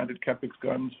haven't provided CapEx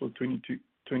guidance for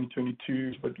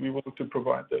 2022, but we will look to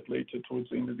provide that later towards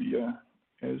the end of the year,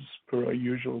 as per our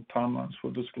usual timelines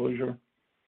for disclosure.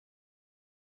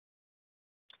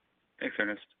 Thanks,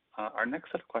 Ernest. Our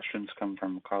next set of questions come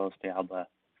from Carlos de Alba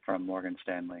from Morgan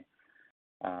Stanley.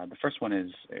 The first one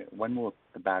is, when will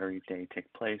the battery day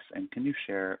take place, and can you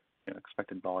share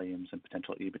expected volumes and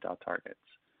potential EBITDA targets?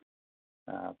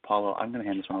 Paulo, I'm going to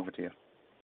hand this one over to you.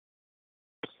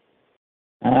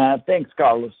 Thanks,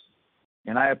 Carlos,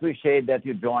 and I appreciate that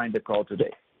you joined the call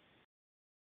today.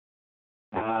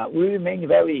 We remain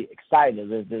very excited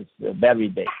with this battery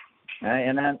day,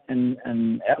 and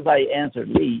as I answered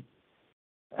Lee,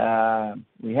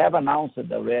 we have announced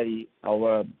already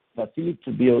our facility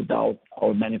to build out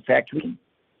our manufacturing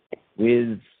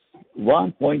with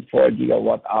 1.4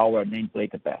 gigawatt hour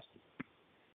nameplate capacity.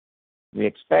 We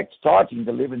expect starting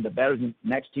delivering the batteries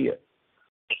next year,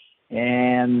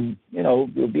 and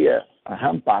will be a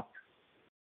ramp up.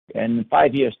 In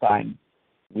 5 years' time,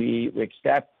 we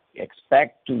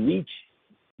expect to reach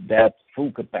that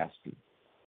full capacity.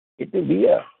 It will be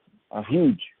a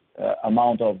huge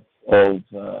amount of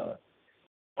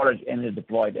storage energy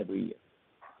deployed every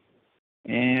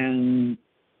year.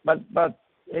 But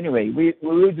anyway, we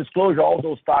will disclose all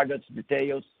those targets,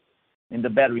 details in the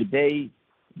battery day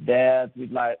that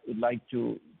we'd like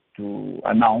to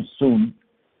announce soon.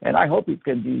 And I hope it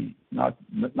can be not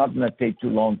going to take too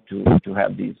long to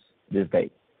have this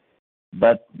day.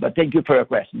 But thank you for your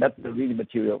question. That's a really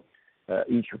material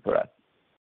issue for us.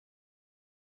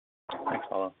 Thanks,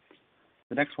 Paulo.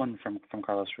 The next one from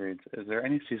Carlos reads, is there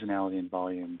any seasonality in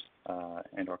volumes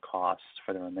and or costs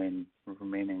for the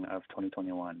remaining of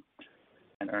 2021?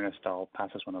 And Ernest, I'll pass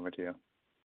this one over to you.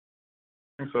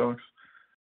 Thanks, Alex.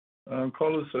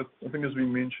 Carlos, I think as we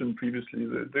mentioned previously,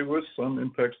 there were some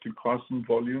impacts to costs and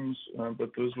volumes,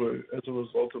 but those were as a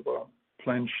result of our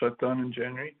planned shutdown in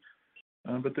January.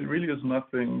 But there really is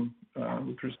nothing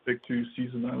with respect to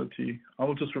seasonality. I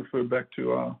will just refer back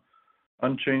to our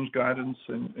unchanged guidance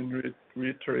and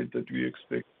reiterate that we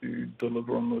expect to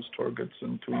deliver on those targets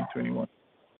in 2021.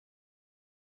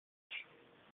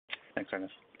 Thanks,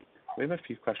 Ernest. We have a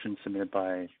few questions submitted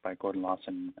by Gordon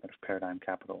Lawson of Paradigm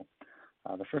Capital.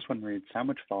 The first one reads, how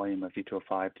much volume of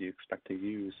V2O5 do you expect to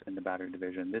use in the battery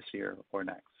division this year or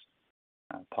next?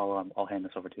 Paulo, I'll hand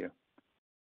this over to you.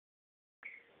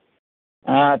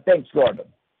 Thanks, Gordon,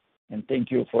 and thank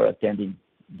you for attending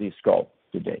this call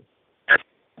today.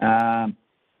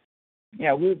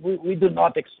 We do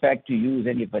not expect to use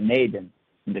any vanadium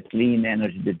in the clean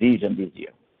energy division this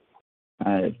year.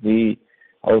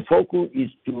 Our focus is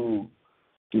to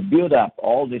build up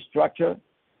all the structure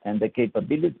and the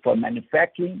capability for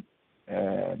manufacturing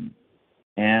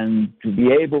and to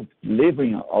be able to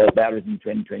delivering our batteries in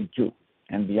 2022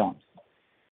 and beyond.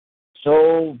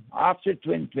 So after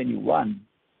 2021,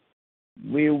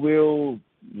 we will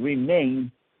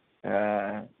remain,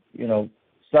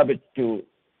 subject to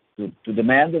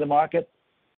demand in the market,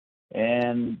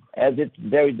 and as it's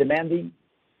very demanding,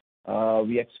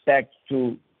 we expect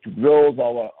to grow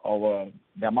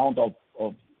the amount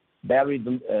of battery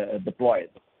deployed.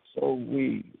 So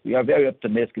we are very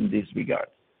optimistic in this regard.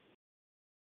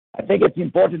 I think it's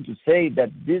important to say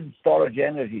that this storage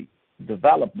energy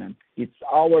development, it's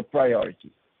our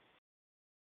priority.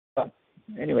 But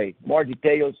anyway, more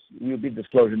details will be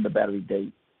disclosed in the battery day,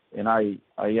 and I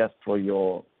ask for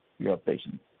your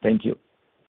patience. Thank you.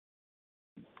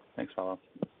 Thanks, Paulo.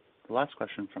 The last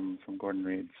question from Gordon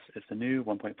reads, is the new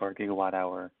 1.4 gigawatt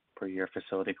hour per year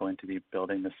facility going to be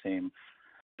building the same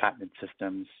patented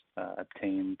systems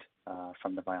obtained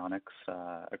from the Vyonyx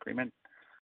agreement?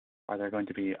 Are there going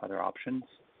to be other options?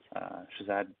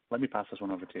 Shazad, let me pass this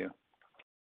one over to you.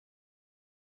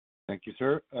 Thank you,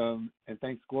 sir. And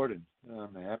thanks, Gordon.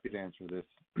 I'm happy to answer this.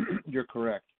 You're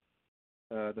correct.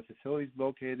 The facilities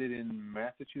located in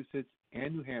Massachusetts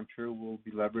and New Hampshire will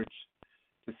be leveraged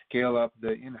to scale up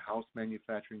the in-house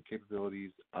manufacturing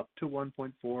capabilities up to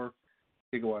 1.4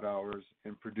 gigawatt hours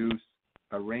and produce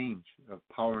a range of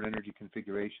power and energy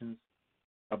configurations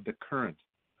of the current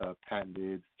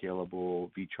patented scalable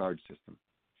V-Charge system.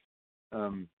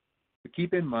 To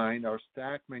keep in mind, our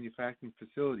stack manufacturing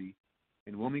facility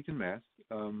in Wilmington, Mass.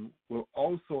 Will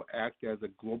also act as a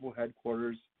global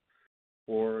headquarters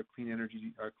for our clean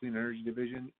energy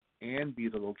division and be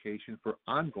the location for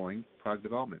ongoing product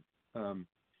development. And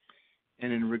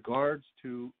in regards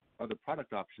to other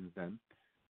product options then,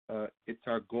 it's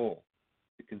our goal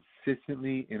to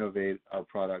consistently innovate our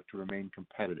product to remain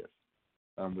competitive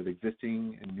with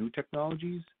existing and new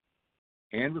technologies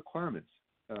and requirements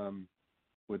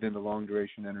within the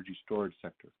long-duration energy storage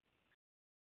sector.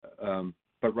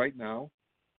 But right now,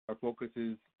 our focus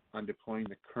is on deploying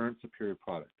the current superior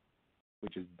product,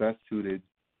 which is best suited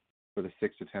for the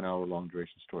 6 to 10 hour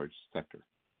long-duration storage sector.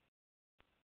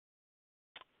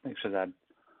 Thanks, Shehzad.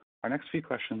 Our next few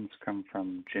questions come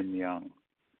from Jim Young.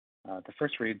 The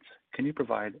first reads, can you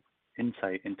provide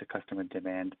insight into customer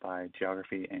demand by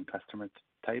geography and customer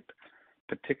type,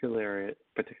 particularly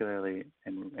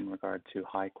in regard to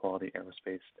high-quality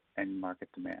aerospace and market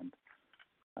demand?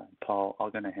 Paul, I'm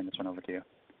going to hand this one over to you.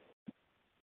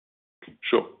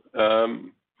 Sure.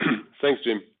 Thanks,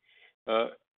 Jim.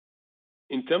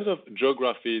 In terms of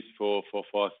geographies for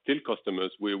our steel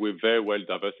customers, we're very well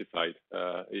diversified.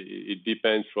 It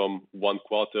depends from one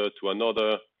quarter to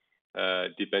another,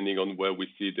 depending on where we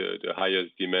see the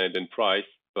highest demand and price.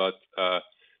 But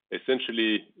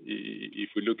essentially, if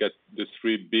we look at the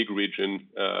three big regions,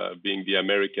 being the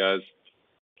Americas,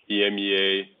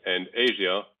 EMEA, and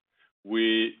Asia,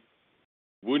 we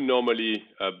would normally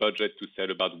budget to sell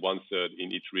about 1/3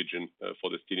 in each region for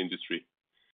the steel industry.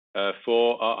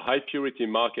 For our high purity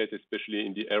market, especially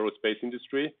in the aerospace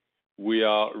industry, we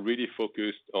are really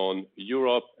focused on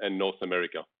Europe and North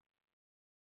America.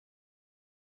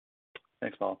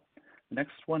 Thanks, Paul. The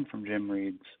next one from Jim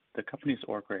reads, the company's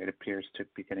ore grade appears to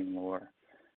be getting lower.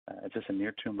 Is this a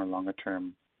near-term or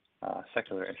longer-term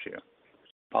secular issue?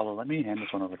 Paulo, let me hand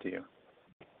this one over to you.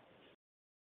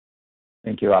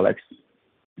 Thank you, Alex.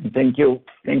 And thank you,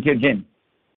 Jim.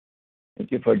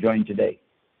 Thank you for joining today.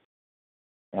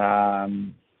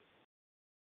 In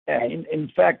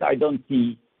fact, I don't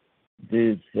see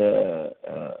this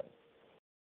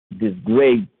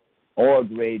ore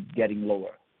grade getting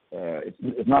lower.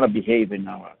 It's not a behavior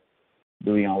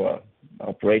during our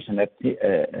operation,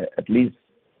 at least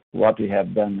what we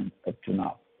have done up to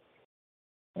now.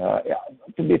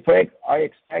 To be frank, I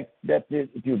expect that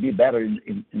it will be better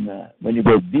when you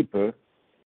go deeper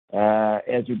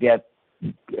as you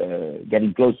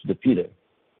getting close to the feeder.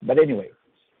 But anyway,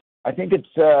 I think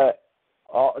it's the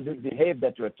behavior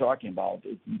that you're talking about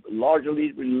is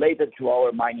largely related to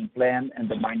our mining plan and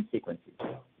the mine sequences,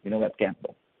 at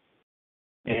Campbell.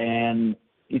 And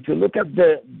if you look at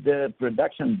the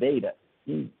production data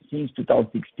since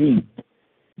 2016,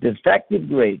 the effective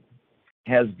grade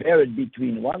has varied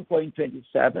between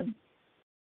 1.27,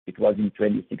 it was in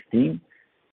 2016,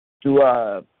 to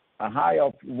a high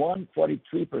of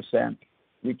 143%,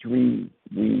 which we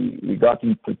got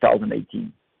in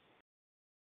 2018.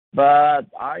 But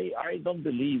I don't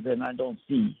believe and I don't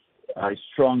see a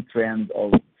strong trend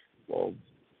on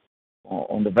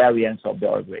the variance of the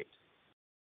ore grade.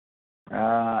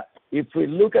 If we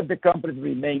look at the company's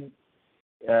remaining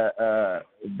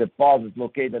deposits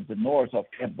located at the north of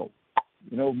Campbell,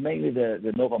 mainly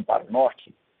the Novo Amparo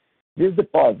Norte, this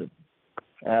deposit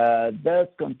does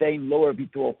contain lower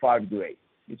V2O5 grade.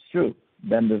 It's true,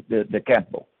 than the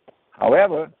Campbell.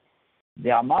 However,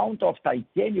 the amount of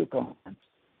titanium content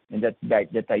in the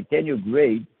titanium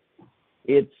grade,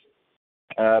 it's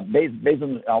based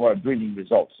on our drilling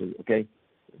results. Okay,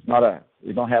 it's not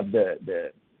we don't have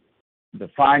the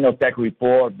final tech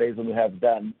report based on we have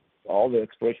done all the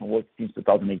exploration work since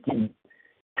 2018.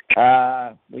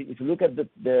 If you look at the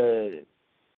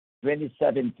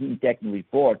 2017 technical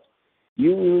report,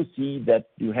 you will see that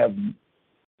you have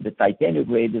the titanium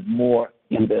grade is more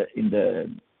in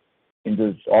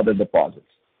those other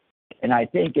deposits, and I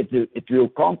think it will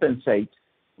compensate.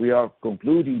 We are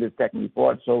concluding the technical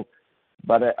report,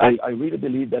 but I really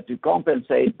believe that to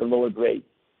compensate the lower grade,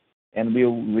 and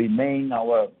will remain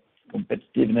our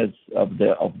competitiveness of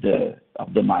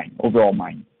the mine, overall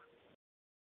mine.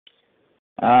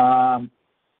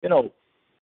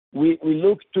 We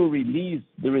look to release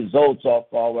the results of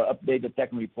our updated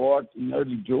technical report in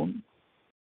early June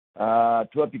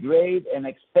to upgrade and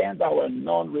expand our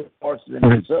non-resources and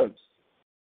reserves,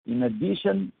 in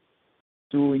addition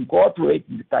to incorporate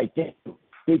the titanium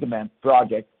pigment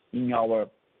project in our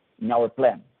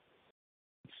plan.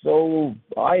 So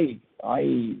I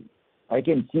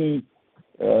can see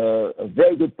a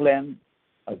very good plan,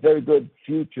 a very good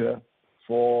future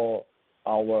for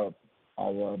our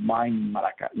mine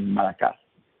in Maracás.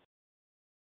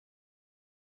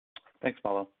 Thanks,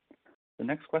 Paulo. The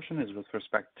next question is with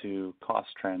respect to cost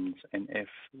trends and if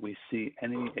we see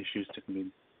any issues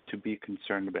to be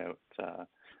concerned about.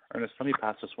 Ernest, let me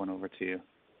pass this one over to you.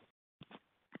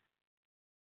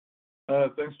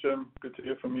 Thanks, Jim. Good to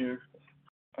hear from you.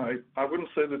 I wouldn't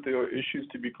say that there are issues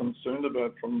to be concerned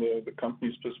about from the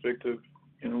company's perspective.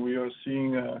 We are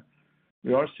seeing a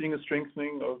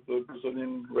strengthening of the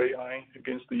Brazilian real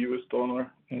against the US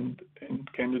dollar, and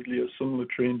candidly a similar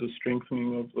trend of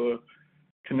strengthening of the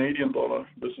Canadian dollar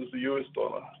versus the US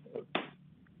dollar.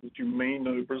 As you may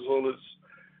know, Brazil has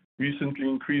recently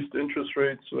increased interest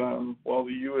rates, while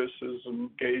the US is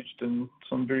engaged in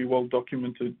some very well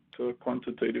documented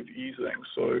quantitative easing.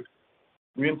 So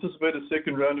we anticipate a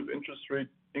second round of interest rate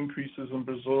increases in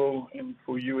Brazil and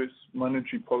for US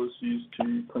monetary policies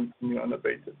to continue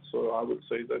unabated. So I would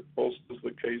say that bolsters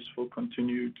the case for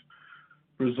continued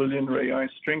Brazilian real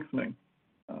strengthening.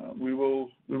 We will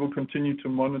continue to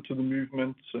monitor the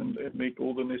movements and make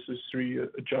all the necessary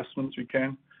adjustments we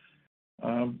can.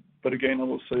 But again, I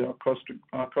will say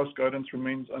our cost guidance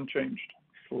remains unchanged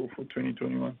for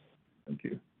 2021. Thank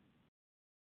you.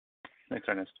 Thanks,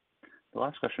 Ernest. The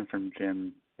last question from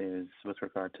Jim is with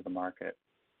regard to the market.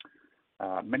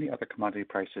 Many other commodity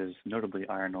prices, notably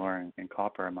iron ore and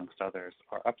copper amongst others,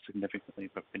 are up significantly,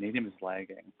 but vanadium is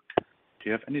lagging. Do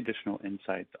you have any additional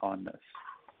insights on this?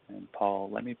 And Paul,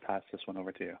 let me pass this one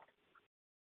over to you.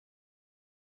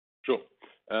 Sure.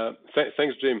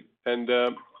 Thanks, Jim. And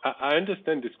I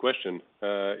understand this question.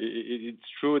 It's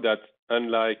true that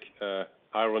unlike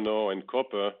iron ore and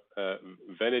copper,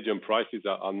 vanadium prices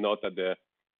are not at their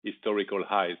historical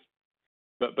highs.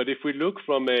 But if we look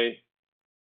from a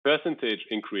percentage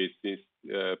increase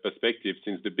perspective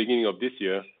since the beginning of this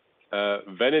year,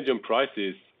 vanadium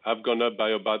prices have gone up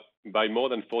by more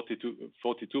than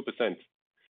 42%.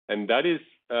 And that is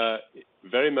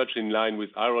very much in line with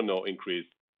iron ore increase.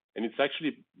 And it's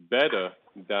actually better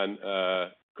than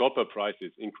copper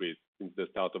prices increase since the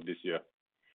start of this year.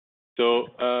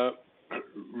 So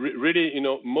really,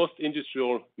 most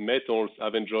industrial metals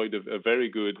have enjoyed a very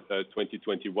good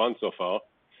 2021 so far.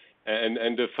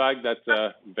 And the fact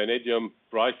that vanadium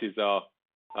prices are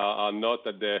not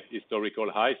at their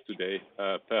historical highs today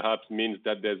perhaps means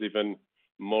that there's even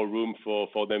more room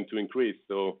for them to increase.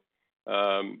 So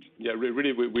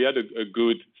really, we had a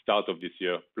good start of this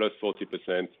year, plus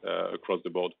 40% across the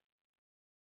board.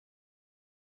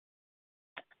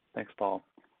 Thanks, Paul.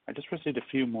 I just received a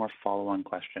few more follow-on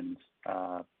questions.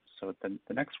 So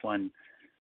the next one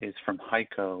is from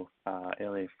Heiko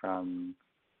Ihle from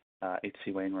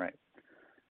H.C. Wainwright.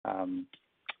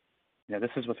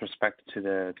 This is with respect to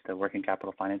the working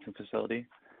capital financing facility.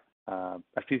 A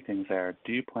few things there.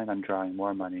 Do you plan on drawing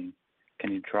more money?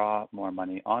 Can you draw more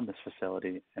money on this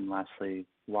facility? And lastly,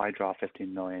 why draw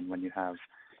 $15 million when you have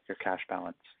your cash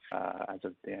balance as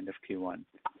of the end of Q1?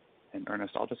 And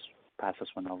Ernest, I'll just pass this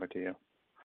one over to you.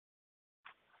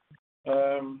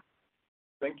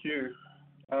 Thank you.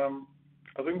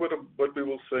 I think what we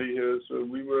will say here is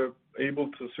we were able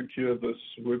to secure this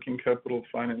working capital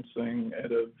financing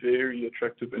at a very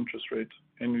attractive interest rate,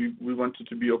 and we wanted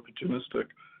to be opportunistic.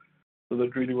 So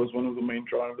that really was one of the main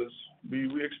drivers.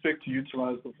 We expect to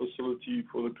utilize the facility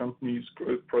for the company's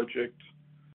growth projects,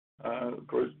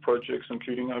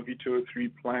 including our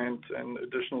V2O3 plant and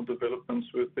additional developments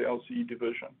with the LCE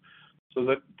division. So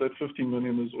that $15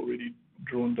 million is already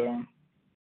drawn down.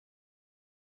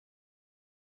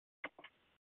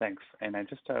 Thanks. And I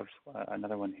just have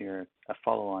another one here, a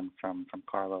follow-on from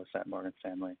Carlos at Morgan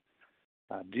Stanley.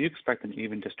 Do you expect an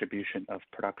even distribution of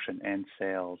production and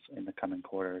sales in the coming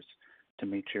quarters to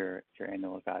meet your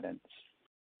annual guidance?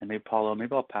 And maybe, Paulo,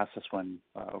 I'll pass this one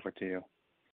over to you.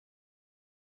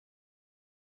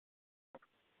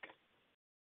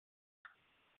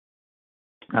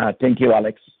 Thank you,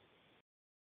 Alex.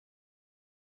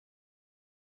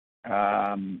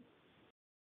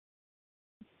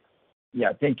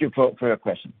 Thank you for your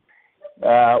question.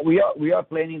 We are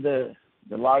planning the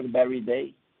Largo Battery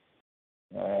Day,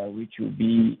 which will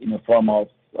be in the form of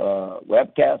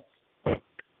webcast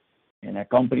and a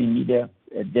company media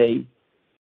day,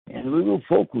 and we will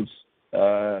focus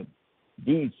we're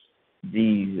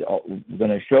going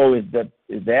to show is the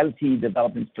LCE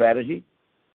development strategy.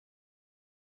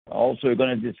 Also, we're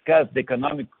going to discuss the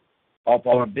economic of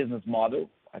our business model.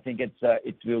 I think it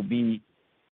will be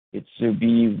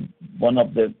one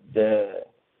of the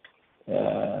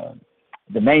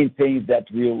main things that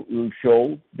we'll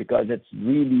show because it's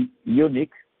really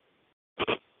unique.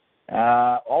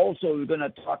 Also, we're going to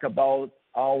talk about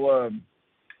our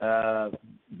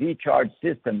V-Charge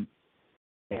system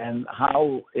and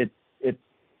how it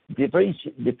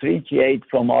differentiates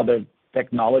from other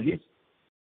technologies.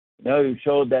 You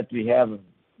show that we have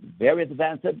very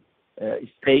advanced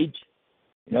stage.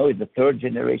 It's the third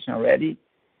generation already.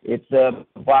 It's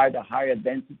provide a higher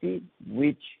density,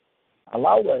 which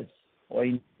allow us or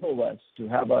enable us to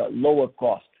have a lower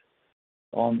cost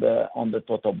on the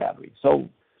total battery. So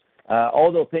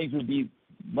all those things will be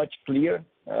much clearer,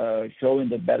 showing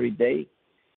the battery day.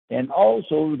 And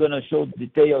also, we're going to show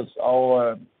details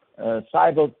of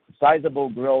our sizable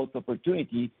growth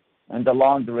opportunity in the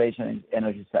long-duration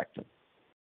energy sector.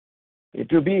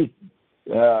 It will be,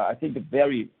 I think,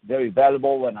 very, very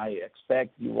valuable, and I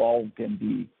expect you all can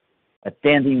be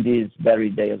attending this battery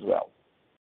day as well.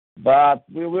 But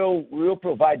we will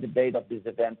provide the date of this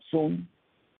event soon,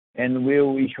 and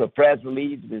we'll issue a press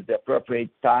release with the appropriate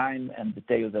time and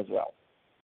details as well.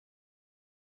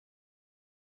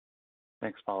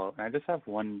 Thanks, Paulo. And I just have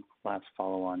one last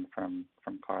follow-on from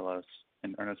Carlos.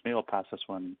 And Ernest, maybe I'll pass this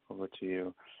one over to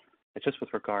you. It's just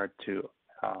with regard to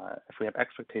if we have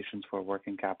expectations for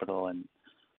working capital and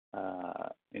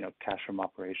cash from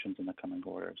operations in the coming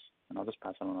quarters. And I'll just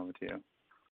pass that one over to you.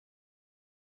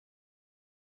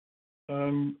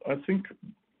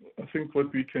 I think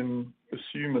what we can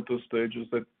assume at this stage is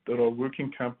that our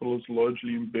working capital is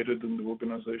largely embedded in the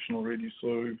organization already.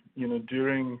 So,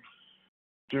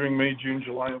 during May, June,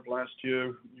 July of last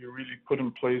year, you really put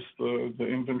in place the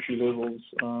inventory levels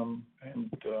and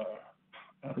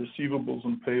receivables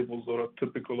and payables that are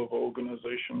typical of our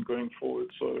organization going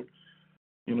forward. So,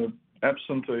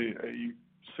 absent a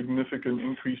significant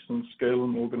increase in scale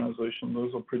in the organization,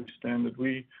 those are pretty standard.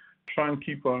 We try and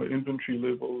keep our inventory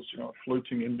levels,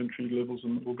 floating inventory levels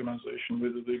in the organization,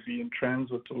 whether they be in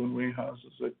transit or in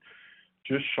warehouses, at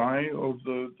just shy of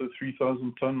the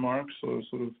 3,000 ton mark, so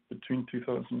sort of between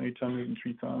 2,800 and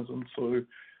 3,000. So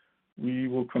we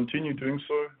will continue doing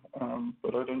so,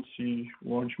 but I don't see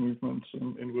large movements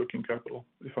in working capital,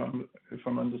 if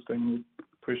I'm understanding the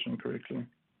question correctly.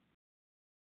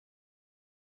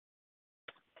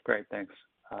 Great, thanks.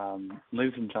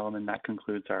 Ladies and gentlemen, that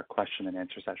concludes our question and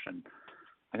answer session.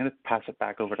 I'm going to pass it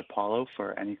back over to Paulo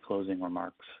for any closing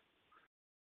remarks.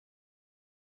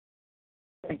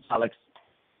 Thanks, Alex.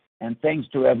 And thanks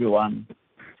to everyone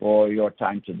for your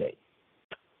time today.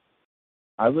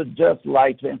 I would just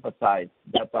like to emphasize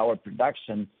that our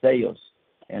production, sales,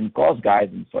 and cost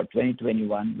guidance for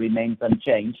 2021 remains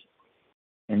unchanged,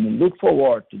 and we look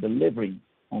forward to delivering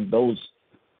on those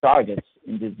targets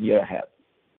in this year ahead.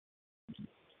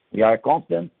 We are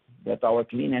confident that our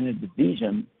clean energy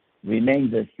division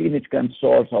remains a significant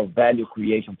source of value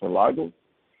creation for Largo,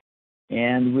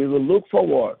 and we will look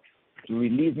forward to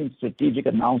releasing strategic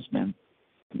announcements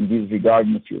in this regard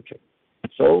in the future.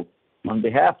 So, on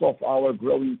behalf of our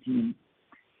growing team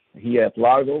here at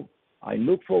Largo, I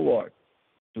look forward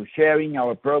to sharing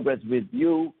our progress with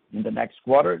you in the next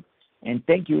quarter, and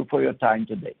thank you for your time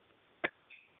today.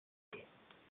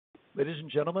 Ladies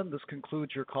and gentlemen, this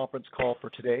concludes your conference call for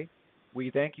today. We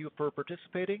thank you for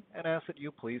participating and ask that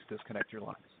you please disconnect your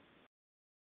lines.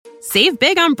 Save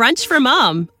big on brunch for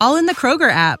mom, all in the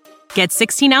Kroger app. Get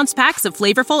 16-ounce packs of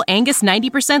flavorful Angus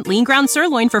 90% lean ground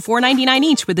sirloin for $4.99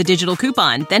 each with a digital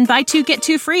coupon. Then buy 2, get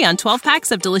 2 free on 12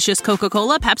 packs of delicious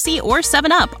Coca-Cola, Pepsi, or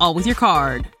 7-Up, all with your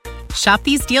card. Shop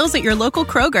these deals at your local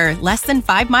Kroger, less than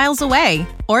 5 miles away.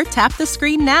 Or tap the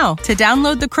screen now to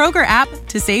download the Kroger app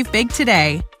to save big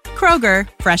today. Kroger,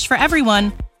 fresh for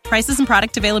everyone. Prices and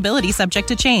product availability subject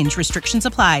to change. Restrictions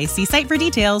apply. See site for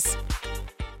details.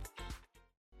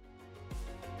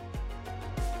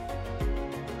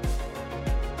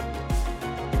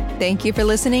 Thank you for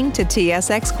listening to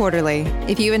TSX Quarterly.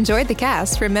 If you enjoyed the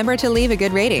cast, remember to leave a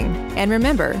good rating. And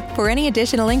remember, for any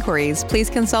additional inquiries, please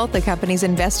consult the company's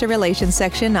investor relations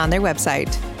section on their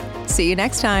website. See you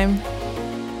next time.